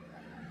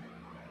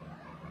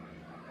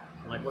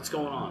 I'm like, what's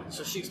going on?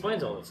 So she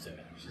explains all this to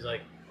me. She's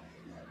like,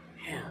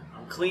 man,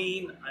 I'm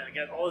clean. I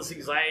got all this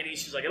anxiety.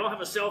 She's like, I don't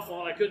have a cell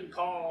phone. I couldn't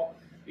call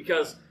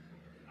because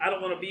I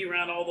don't want to be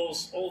around all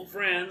those old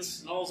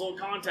friends and all those old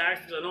contacts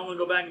because I don't want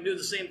to go back and do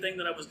the same thing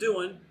that I was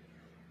doing.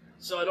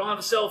 So I don't have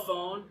a cell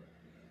phone.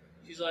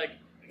 She's like,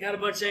 I got a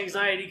bunch of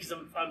anxiety because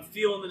I'm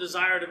feeling the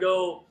desire to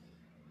go,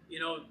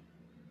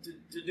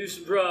 to do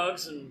some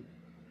drugs. And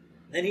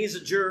then he's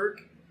a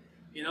jerk.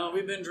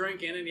 We've been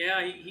drinking, and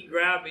yeah, he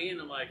grabbed me,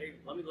 and I'm like, hey,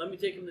 let me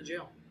take him to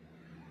jail.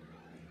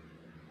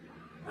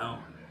 No,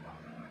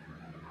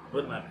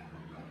 wouldn't let me.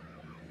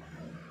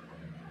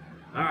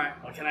 All right,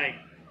 well, can I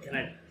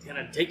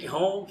take you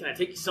home? Can I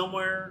take you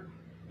somewhere?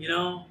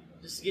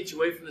 Just to get you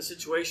away from the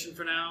situation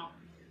for now.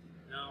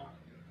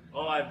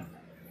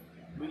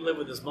 we live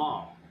with his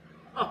mom.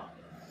 Oh,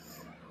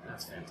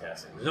 that's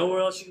fantastic. There's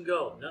nowhere else you can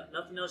go.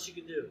 Nothing else you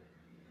can do.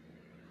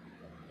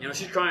 You know,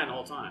 she's crying the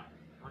whole time.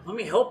 I'm like, let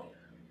me help you.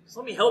 Just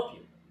let me help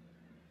you.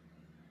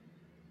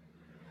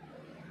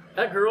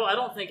 That girl, I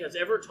don't think has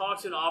ever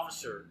talked to an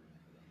officer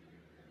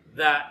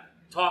that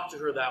talked to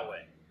her that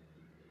way.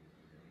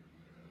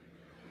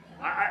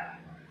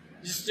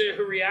 Just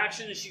her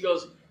reaction, and she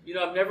goes, you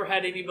know, I've never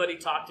had anybody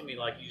talk to me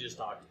like you just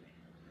talked to me.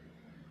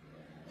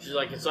 She's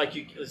like, it's like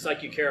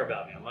you care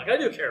about me. I'm like, I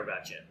do care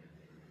about you.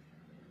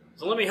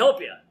 So let me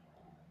help you.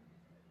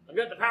 I've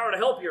got the power to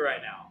help you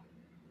right now.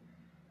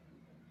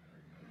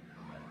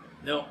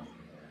 No.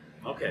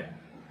 Okay.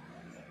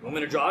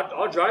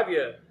 I'll drive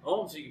you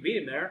home so you can beat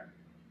him there.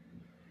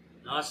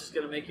 No, it's just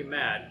going to make you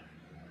mad.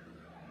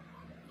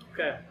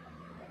 Okay.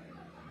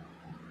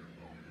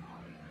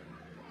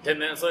 10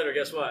 minutes later,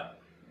 guess what?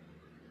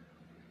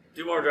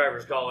 2 more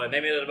drivers call in. They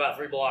made it about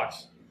 3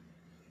 blocks.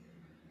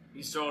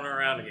 He's throwing her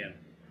around again.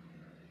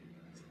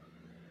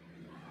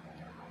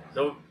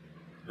 So,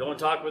 go and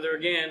talk with her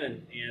again,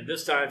 and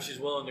this time she's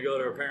willing to go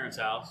to her parents'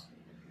 house.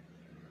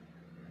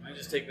 Might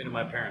just take me to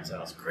my parents'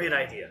 house. Great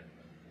idea.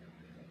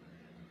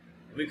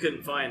 We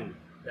couldn't find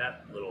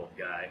that little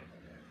guy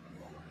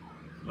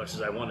as much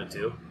as I wanted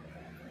to.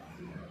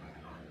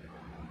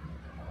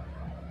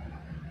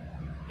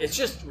 It's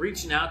just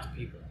reaching out to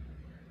people.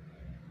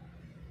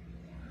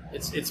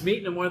 It's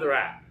meeting them where they're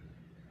at.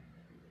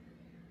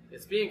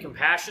 It's being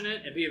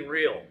compassionate and being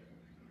real.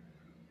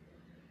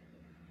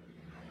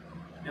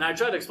 And I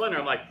tried to explain to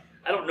her, I'm like,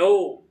 I don't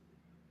know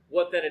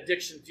what that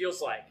addiction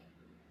feels like.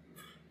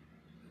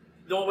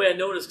 The only way I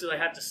know it is because I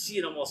have to see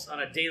it almost on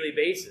a daily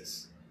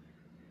basis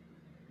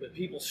with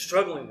people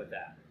struggling with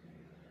that.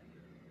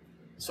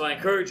 So I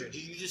encourage her,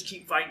 you just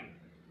keep fighting.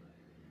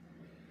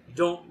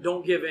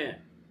 Don't give in.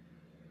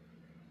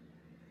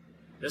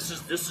 This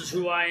is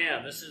who I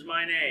am. This is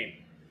my name.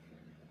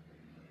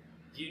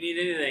 If you need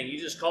anything, you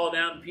just call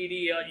down to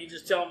PD. You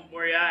just tell them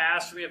where you're at.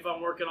 Ask me if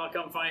I'm working. I'll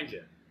come find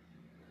you.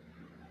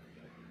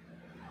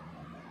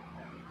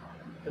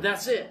 But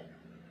that's it.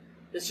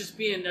 That's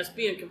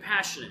being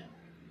compassionate,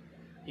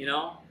 you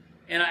know.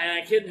 And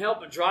I couldn't help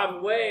but drive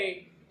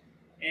away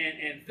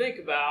and think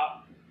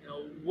about, you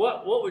know,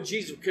 what would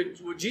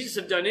Jesus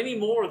have done any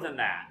more than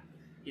that?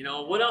 You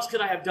know, what else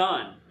could I have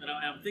done? And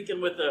I'm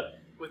thinking with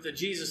the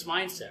Jesus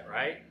mindset,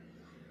 right?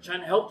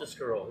 Trying to help this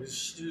girl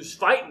who's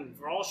fighting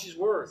for all she's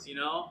worth, you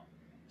know,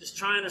 just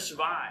trying to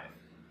survive.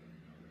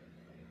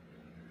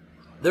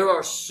 There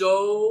are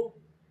so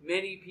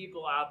many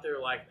people out there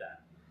like that.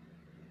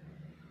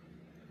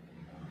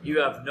 You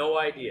have no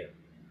idea.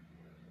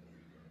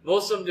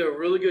 Most of them do a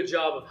really good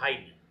job of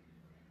hiding it.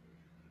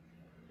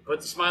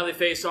 Put the smiley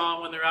face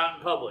on when they're out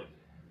in public.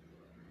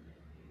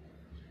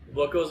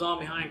 What goes on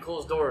behind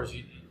closed doors,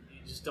 you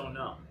just don't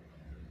know.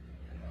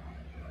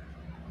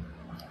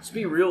 Just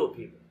be real with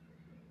people.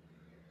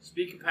 Just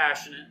be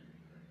compassionate.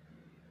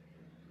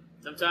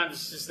 Sometimes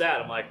it's just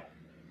that. I'm like,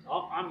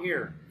 oh, I'm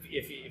here.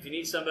 If you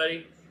need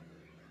somebody,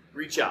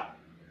 reach out.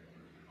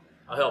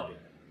 I'll help you.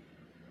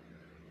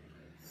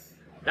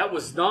 That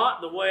was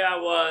not the way I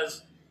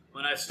was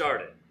when I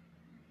started.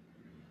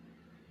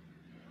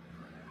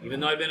 Even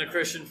though I've been a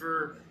Christian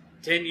for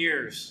 10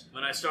 years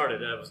when I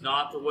started, that was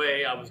not the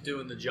way I was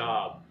doing the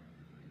job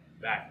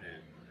back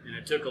then. And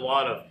it took a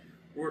lot of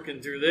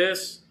working through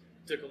this.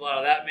 It took a lot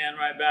of that man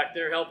right back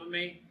there helping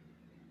me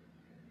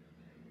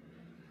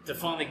to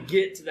finally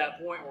get to that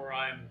point where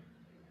I'm,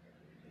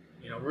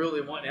 you know, really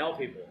wanting to help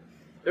people.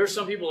 There's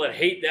some people that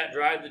hate that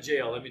drive to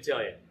jail, let me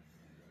tell you,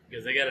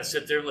 because they got to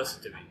sit there and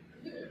listen to me.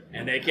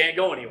 And they can't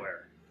go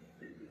anywhere.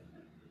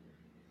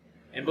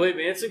 And believe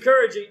me, it's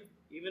encouraging.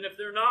 Even if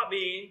they're not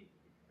being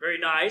very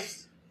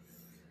nice,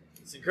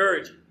 it's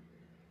encouraging.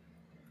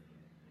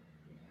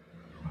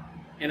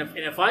 And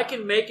if I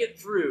can make it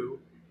through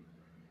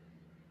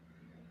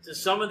to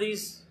some of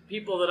these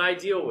people that I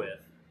deal with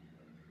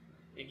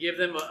and give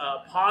them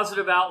a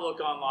positive outlook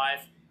on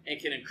life and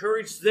can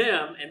encourage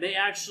them and they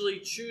actually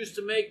choose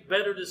to make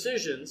better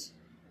decisions,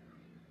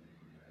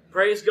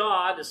 praise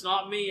God, it's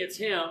not me, it's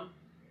Him.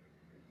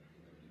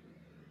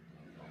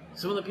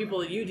 Some of the people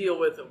that you deal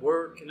with at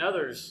work and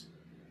others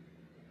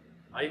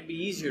might be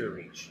easier to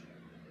reach.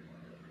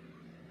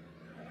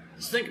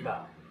 Just think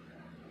about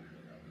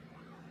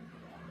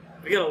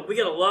it. We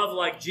gotta love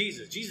like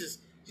Jesus. Jesus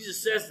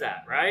says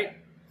that, right?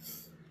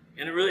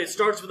 And it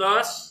starts with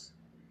us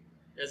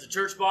as a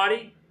church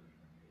body,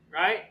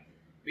 right?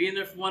 Being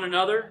there for one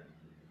another.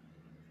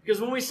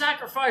 Because when we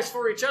sacrifice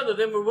for each other,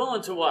 then we're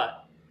willing to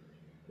what?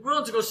 We're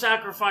willing to go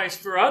sacrifice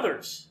for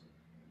others,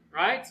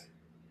 right?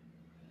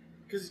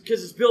 Because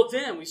it's built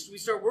in. We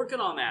start working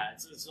on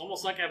that. It's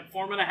almost like I'm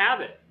forming a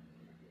habit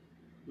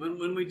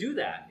when we do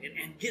that.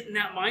 And getting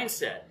that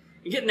mindset.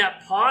 And getting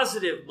that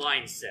positive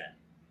mindset.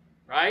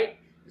 Right?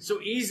 It's so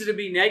easy to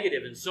be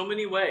negative in so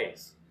many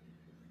ways.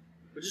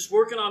 But just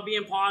working on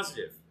being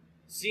positive.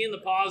 Seeing the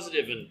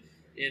positive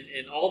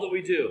in all that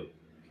we do.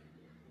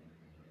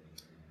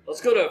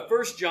 Let's go to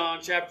 1 John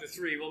chapter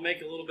 3. We'll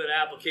make a little bit of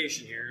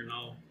application here. And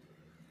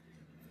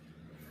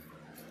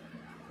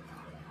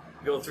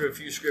go through a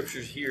few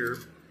scriptures here.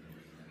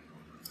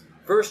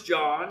 1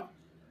 John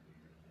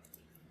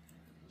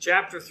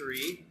chapter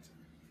 3.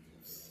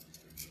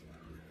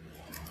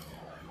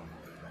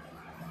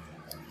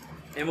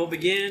 And we'll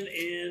begin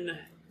in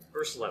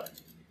verse 11.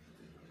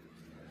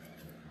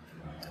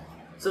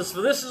 It says,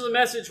 "For this is a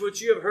message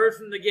which you have heard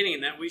from the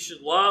beginning, that we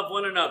should love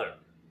one another."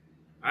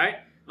 All right?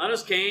 Not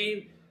as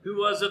Cain, who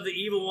was of the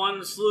evil one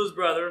and slew his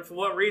brother. And for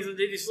what reason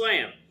did he slay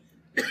him?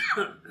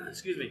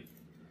 Excuse me.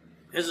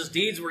 As his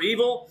deeds were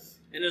evil,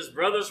 and his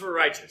brothers were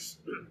righteous.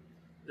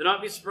 Do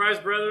not be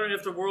surprised, brethren,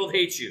 if the world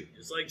hates you,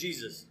 just like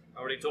Jesus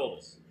already told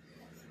us.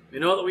 We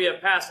know that we have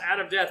passed out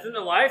of death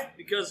into life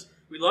because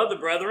we love the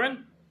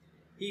brethren.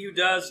 He who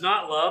does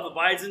not love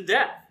abides in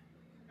death.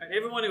 Right?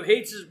 Everyone who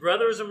hates his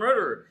brother is a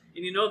murderer,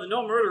 and you know that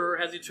no murderer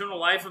has eternal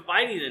life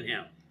abiding in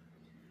him.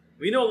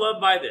 We know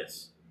love by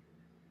this,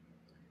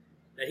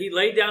 that he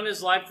laid down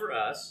his life for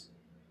us,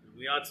 and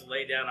we ought to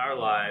lay down our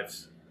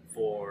lives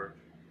for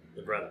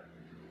the brethren.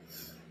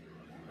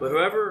 But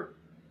whoever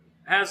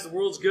has the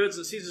world's goods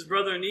and sees his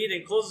brother in need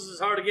and closes his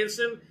heart against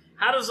him,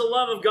 how does the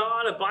love of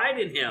God abide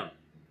in him?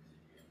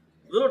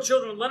 Little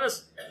children, let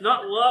us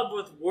not love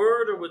with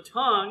word or with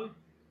tongue,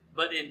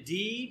 but in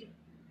deed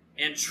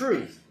and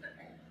truth.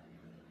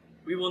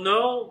 We will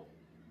know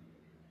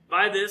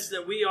by this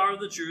that we are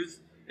the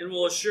truth, and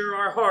will assure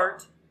our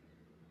heart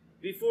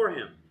before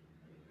him.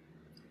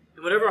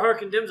 And whatever heart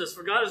condemns us,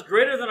 for God is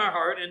greater than our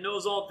heart and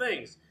knows all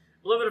things.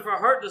 Beloved, if our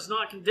heart does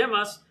not condemn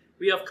us,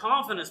 we have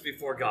confidence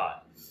before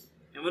God.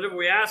 And whatever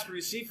we ask, we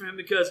receive from him,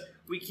 because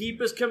we keep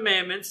his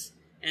commandments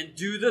and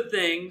do the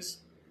things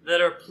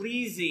that are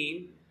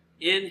pleasing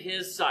in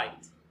his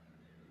sight.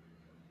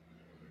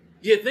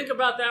 Do you think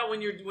about that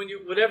when you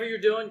whatever you're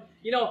doing?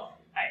 You know,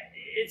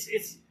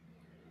 it's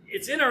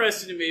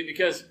interesting to me,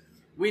 because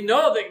we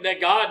know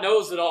that God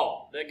knows it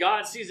all, that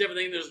God sees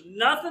everything. There's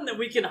nothing that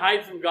we can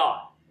hide from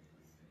God.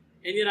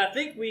 And yet I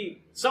think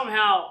we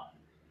somehow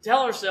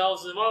tell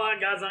ourselves, well,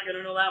 God's not going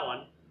to know that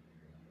one.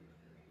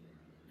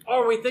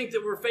 Or we think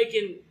that we're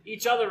faking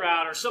each other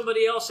out or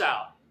somebody else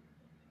out.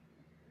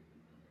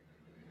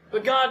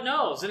 But God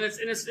knows, and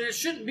it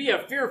shouldn't be a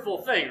fearful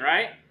thing,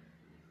 right?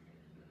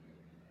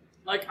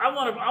 Like I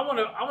want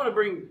to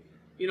bring,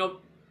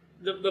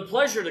 the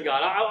pleasure to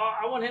God.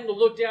 I want him to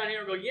look down here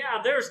and go,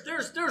 yeah,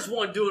 there's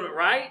one doing it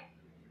right,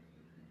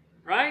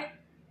 right?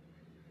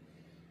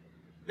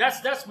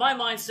 That's my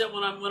mindset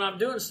when I'm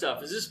doing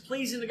stuff. Is this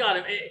pleasing to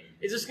God?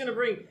 Is this going to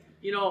bring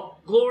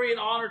glory and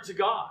honor to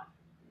God?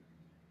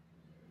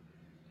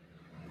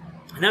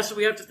 And that's what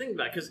we have to think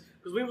about, because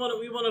we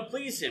want to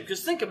please him.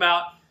 Because think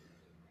about,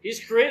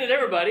 he's created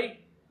everybody.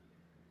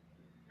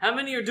 How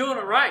many are doing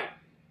it right?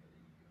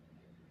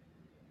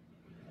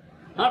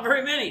 Not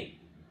very many.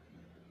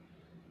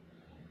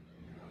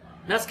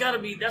 That's got to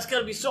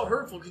be so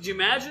hurtful. Could you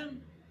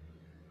imagine?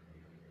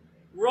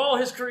 We're all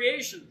his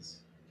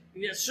creations,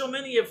 and yet so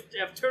many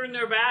have turned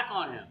their back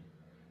on him.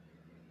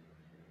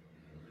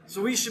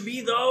 So we should be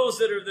those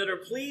that are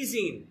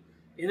pleasing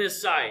in his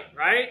sight,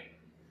 right?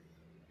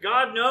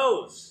 God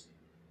knows.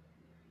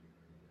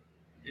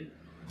 And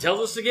tells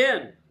us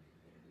again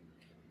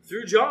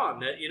through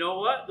John that,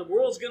 the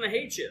world's going to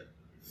hate you.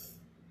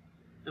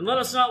 And let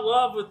us not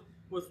love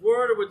with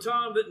word or with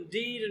tongue, but in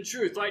deed and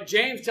truth. Like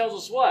James tells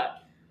us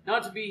what?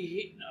 Not to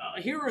be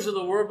hearers of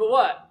the word, but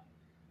what?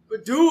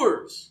 But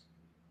doers.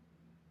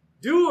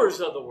 Doers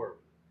of the word.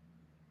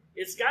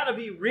 It's got to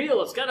be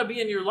real. It's got to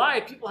be in your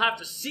life. People have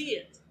to see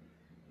it.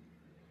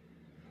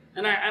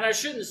 And I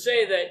shouldn't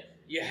say that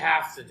you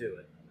have to do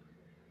it.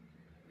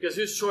 Because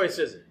whose choice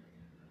is it?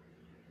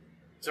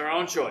 It's our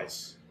own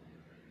choice.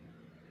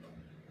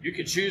 You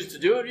can choose to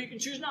do it, or you can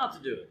choose not to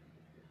do it.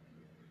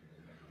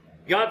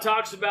 God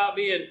talks about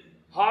being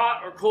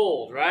hot or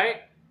cold,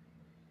 right?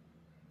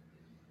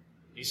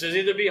 He says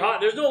either be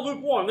hot. There's no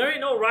lukewarm. There ain't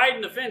no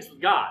riding the fence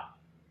with God.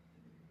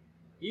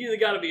 You either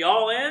got to be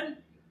all in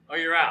or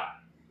you're out.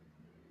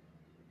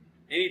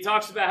 And he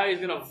talks about how he's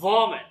going to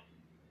vomit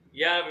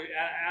you out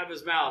of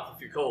his mouth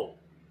if you're cold.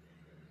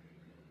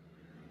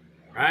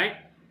 Right?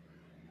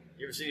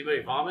 You ever see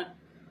anybody vomit?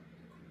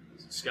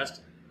 It's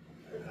disgusting.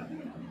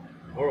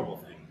 Horrible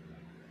thing.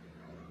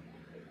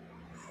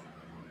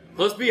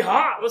 Let's be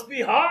hot. Let's be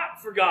hot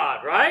for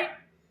God, right?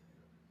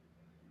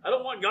 I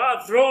don't want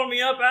God throwing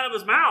me up out of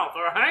his mouth,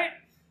 all right?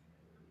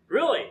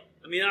 Really.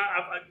 I mean,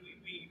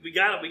 we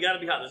got to be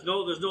hot. There's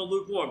no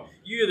lukewarm.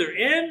 You're either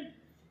in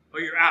or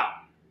you're out.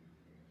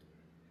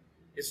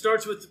 It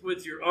starts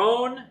with your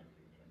own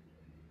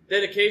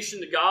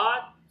dedication to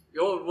God,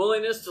 your own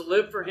willingness to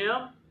live for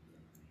him,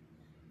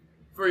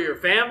 for your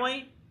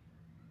family,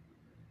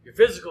 your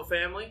physical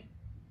family,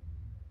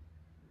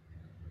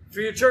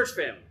 for your church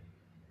family.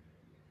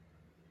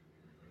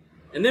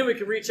 And then we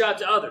can reach out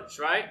to others,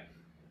 right?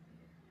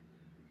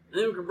 And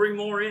then we can bring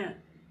more in.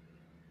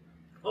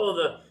 Oh,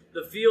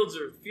 the fields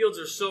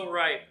are so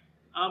ripe.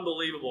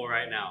 Unbelievable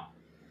right now.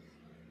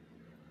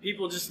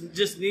 People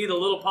just need a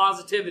little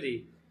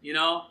positivity,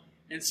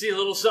 and see a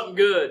little something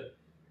good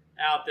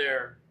out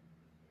there.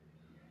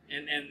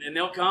 And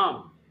they'll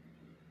come.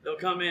 They'll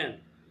come in.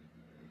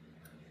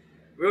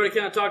 We already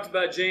kind of talked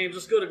about James.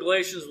 Let's go to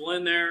Galatians. We'll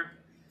end there.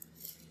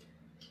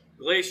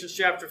 Galatians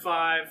chapter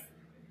 5.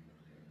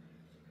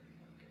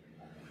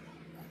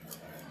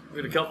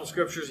 We've got a couple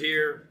scriptures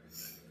here.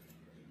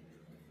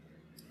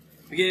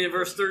 Beginning in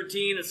verse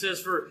 13, it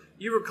says, "For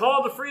you were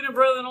called to freedom,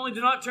 brethren, only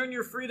do not turn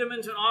your freedom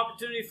into an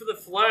opportunity for the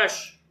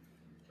flesh,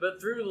 but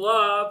through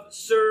love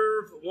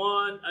serve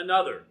one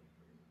another.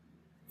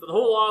 For the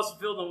whole law is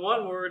fulfilled in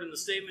one word, in the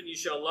statement, you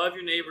shall love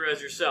your neighbor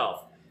as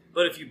yourself.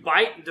 But if you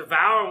bite and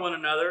devour one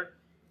another,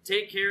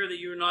 take care that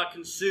you are not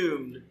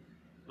consumed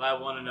by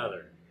one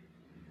another."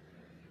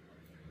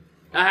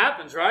 That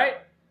happens,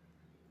 right?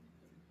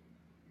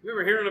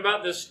 Remember hearing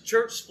about this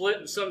church split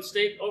in some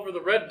state over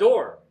the red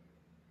door.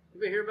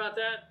 Anybody hear about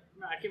that?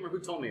 I can't remember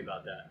who told me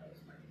about that.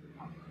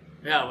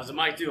 Yeah, was it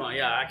Mike Duhon?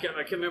 Yeah, I can't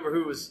remember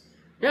who was.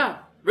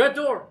 Yeah, red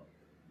door.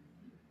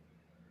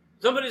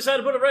 Somebody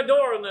decided to put a red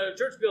door in the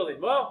church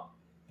building. Well,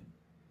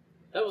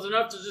 that was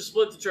enough to just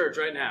split the church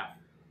right in half.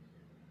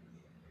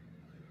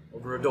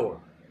 Over a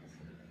door.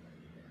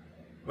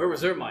 Where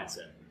was their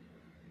mindset?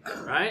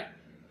 Right?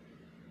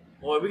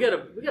 Boy, we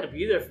gotta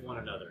be there for one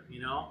another,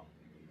 you know?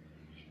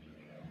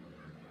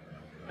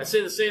 I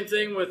say the same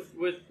thing with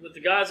the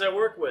guys I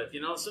work with.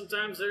 You know,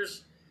 sometimes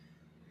there's,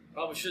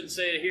 probably shouldn't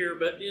say it here,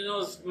 but, you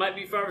know, there might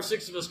be 5 or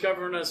 6 of us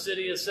covering a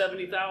city of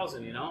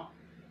 70,000, you know?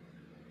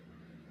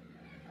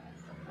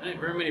 That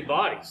ain't very many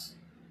bodies.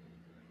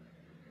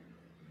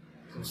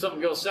 So if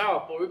something goes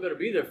south, boy, we better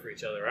be there for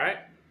each other, right?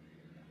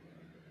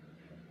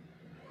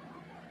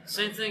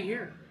 Same thing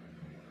here.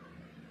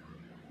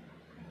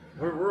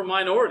 We're a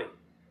minority.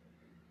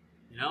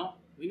 You know?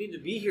 We need to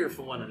be here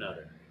for one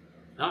another.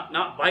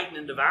 Not biting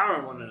and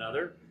devouring one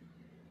another,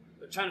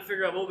 but trying to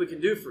figure out what we can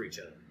do for each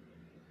other.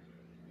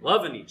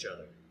 Loving each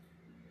other.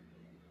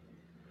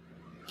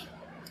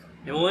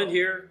 And we'll end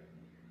here.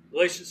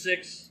 Galatians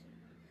 6,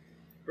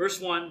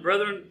 verse 1.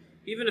 "Brethren,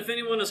 even if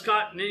anyone is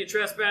caught in any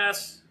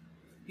trespass,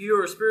 you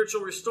who are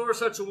spiritual, restore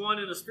such a one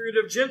in a spirit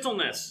of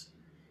gentleness,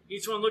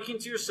 each one looking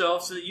to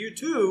yourself, so that you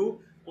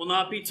too will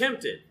not be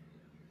tempted.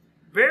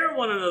 Bear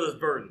one another's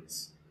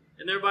burdens,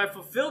 and thereby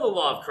fulfill the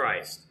law of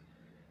Christ.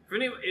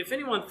 If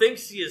anyone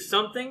thinks he is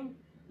something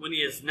when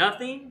he is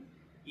nothing,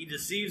 he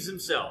deceives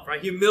himself."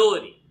 Right?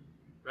 Humility.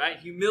 Right?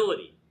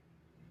 Humility.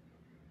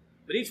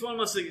 "But each one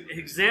must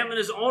examine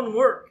his own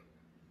work,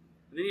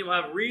 and then he will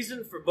have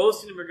reason for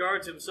boasting in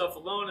regard to himself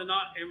alone and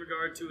not in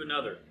regard to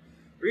another.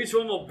 For each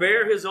one will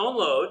bear his own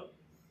load.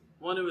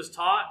 One who is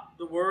taught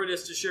the word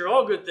is to share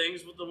all good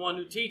things with the one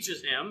who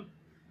teaches him.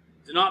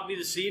 Do not be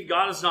deceived.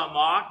 God is not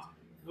mocked.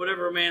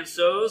 Whatever a man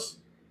sows,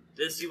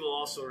 this he will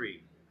also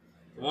reap.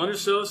 The one who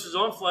sows his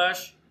own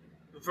flesh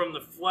will from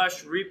the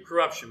flesh reap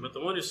corruption, but the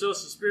one who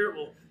sows the Spirit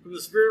will from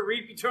the Spirit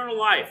reap eternal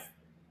life.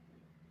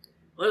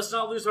 Let us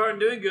not lose heart in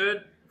doing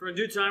good, for in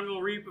due time we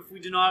will reap if we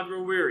do not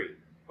grow weary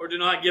or do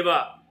not give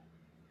up."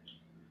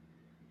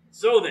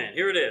 So then,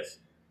 here it is.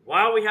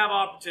 "While we have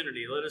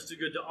opportunity, let us do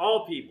good to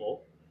all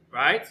people,"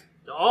 right?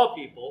 To all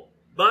people,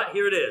 but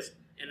here it is,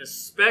 "and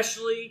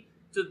especially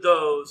to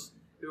those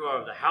who are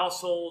of the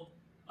household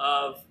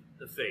of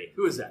the faith."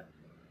 Who is that?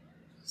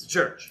 It's the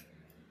church.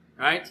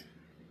 Right?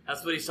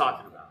 That's what he's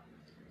talking about.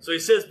 So he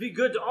says, be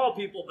good to all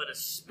people, but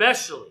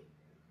especially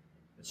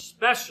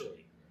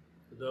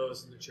to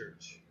those in the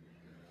church.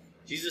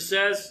 Jesus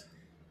says,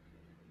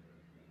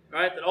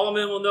 right, that all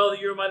men will know that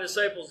you are my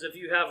disciples if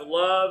you have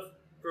love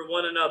for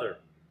one another.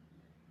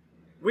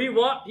 We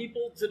want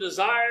people to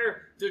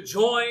desire to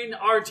join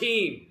our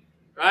team,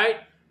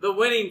 right? The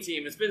winning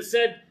team. It's been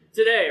said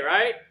today,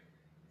 right?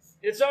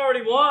 It's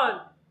already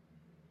won.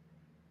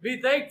 Be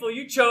thankful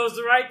you chose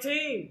the right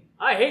team.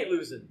 I hate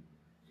losing.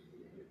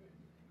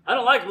 I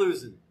don't like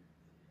losing.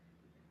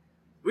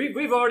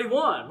 We've already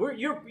won.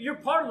 You're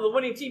part of the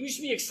winning team. You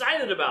should be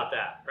excited about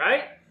that,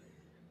 right?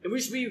 And we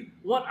should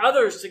want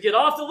others to get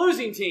off the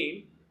losing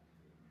team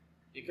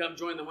and come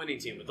join the winning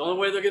team. But the only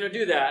way they're going to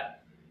do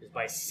that is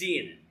by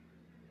seeing it.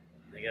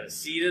 They got to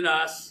see it in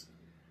us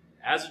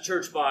as a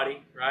church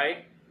body,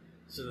 right?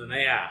 So then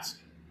they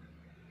ask,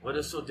 what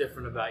is so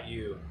different about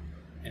you?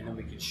 And then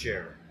we can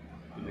share it.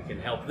 And we can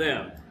help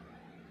them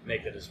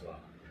make it as well.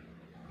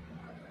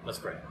 Let's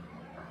pray.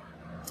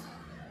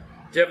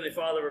 Heavenly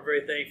Father, we're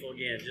very thankful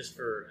again just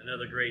for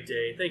another great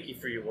day. Thank you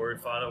for your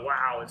word, Father.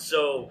 Wow, it's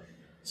so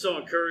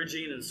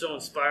encouraging and so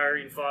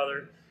inspiring,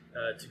 Father,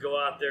 to go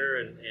out there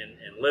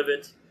and live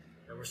it.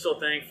 And we're so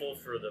thankful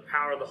for the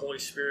power of the Holy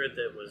Spirit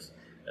that was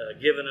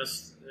given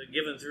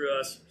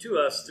to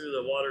us through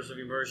the waters of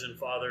immersion,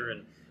 Father.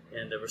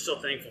 And we're so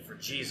thankful for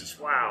Jesus.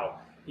 Wow,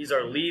 He's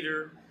our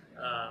leader,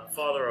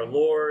 Father, our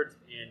Lord,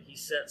 and He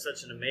set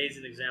such an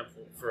amazing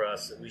example for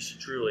us that we should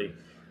truly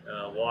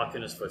walk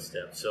in His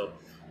footsteps. So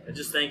I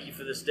just thank you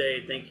for this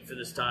day. Thank you for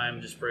this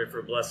time. Just pray for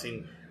a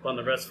blessing upon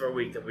the rest of our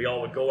week, that we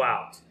all would go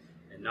out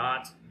and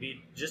not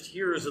be just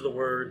hearers of the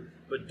word,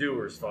 but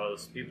doers, Father,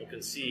 so people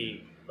can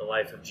see the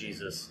life of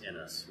Jesus in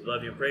us. We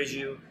love you and praise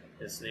you.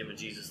 In the name of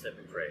Jesus that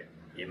we pray.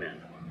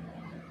 Amen.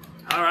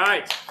 All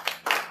right.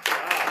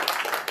 Wow.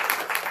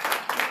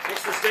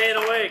 Thanks for staying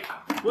awake.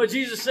 What did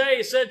Jesus say?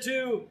 He said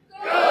to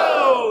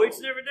Go! Each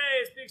and every day,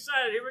 let's be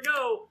excited. Here we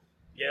go.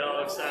 Get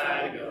all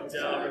excited, go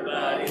tell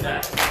everybody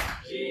that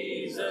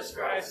Jesus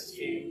Christ is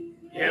King.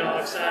 Get all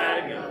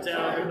excited, go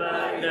tell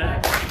everybody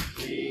that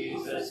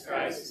Jesus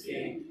Christ is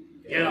King.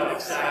 Get all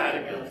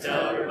excited, go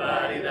tell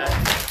everybody that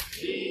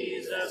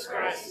Jesus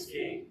Christ is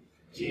King.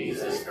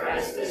 Jesus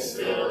Christ is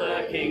still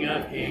the King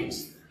of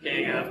Kings.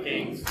 King of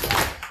Kings.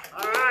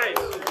 All right,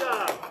 good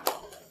job.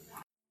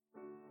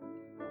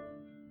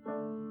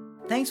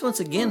 Thanks once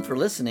again for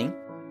listening.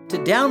 To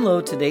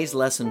download today's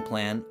lesson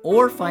plan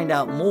or find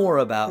out more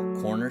about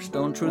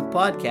Cornerstone Truth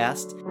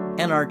Podcast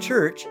and our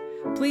church,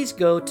 please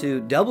go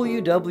to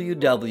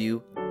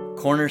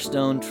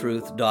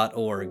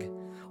www.cornerstonetruth.org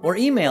or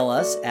email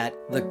us at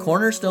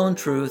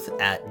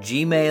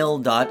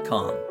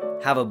thecornerstonetruth@gmail.com.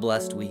 Have a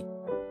blessed week.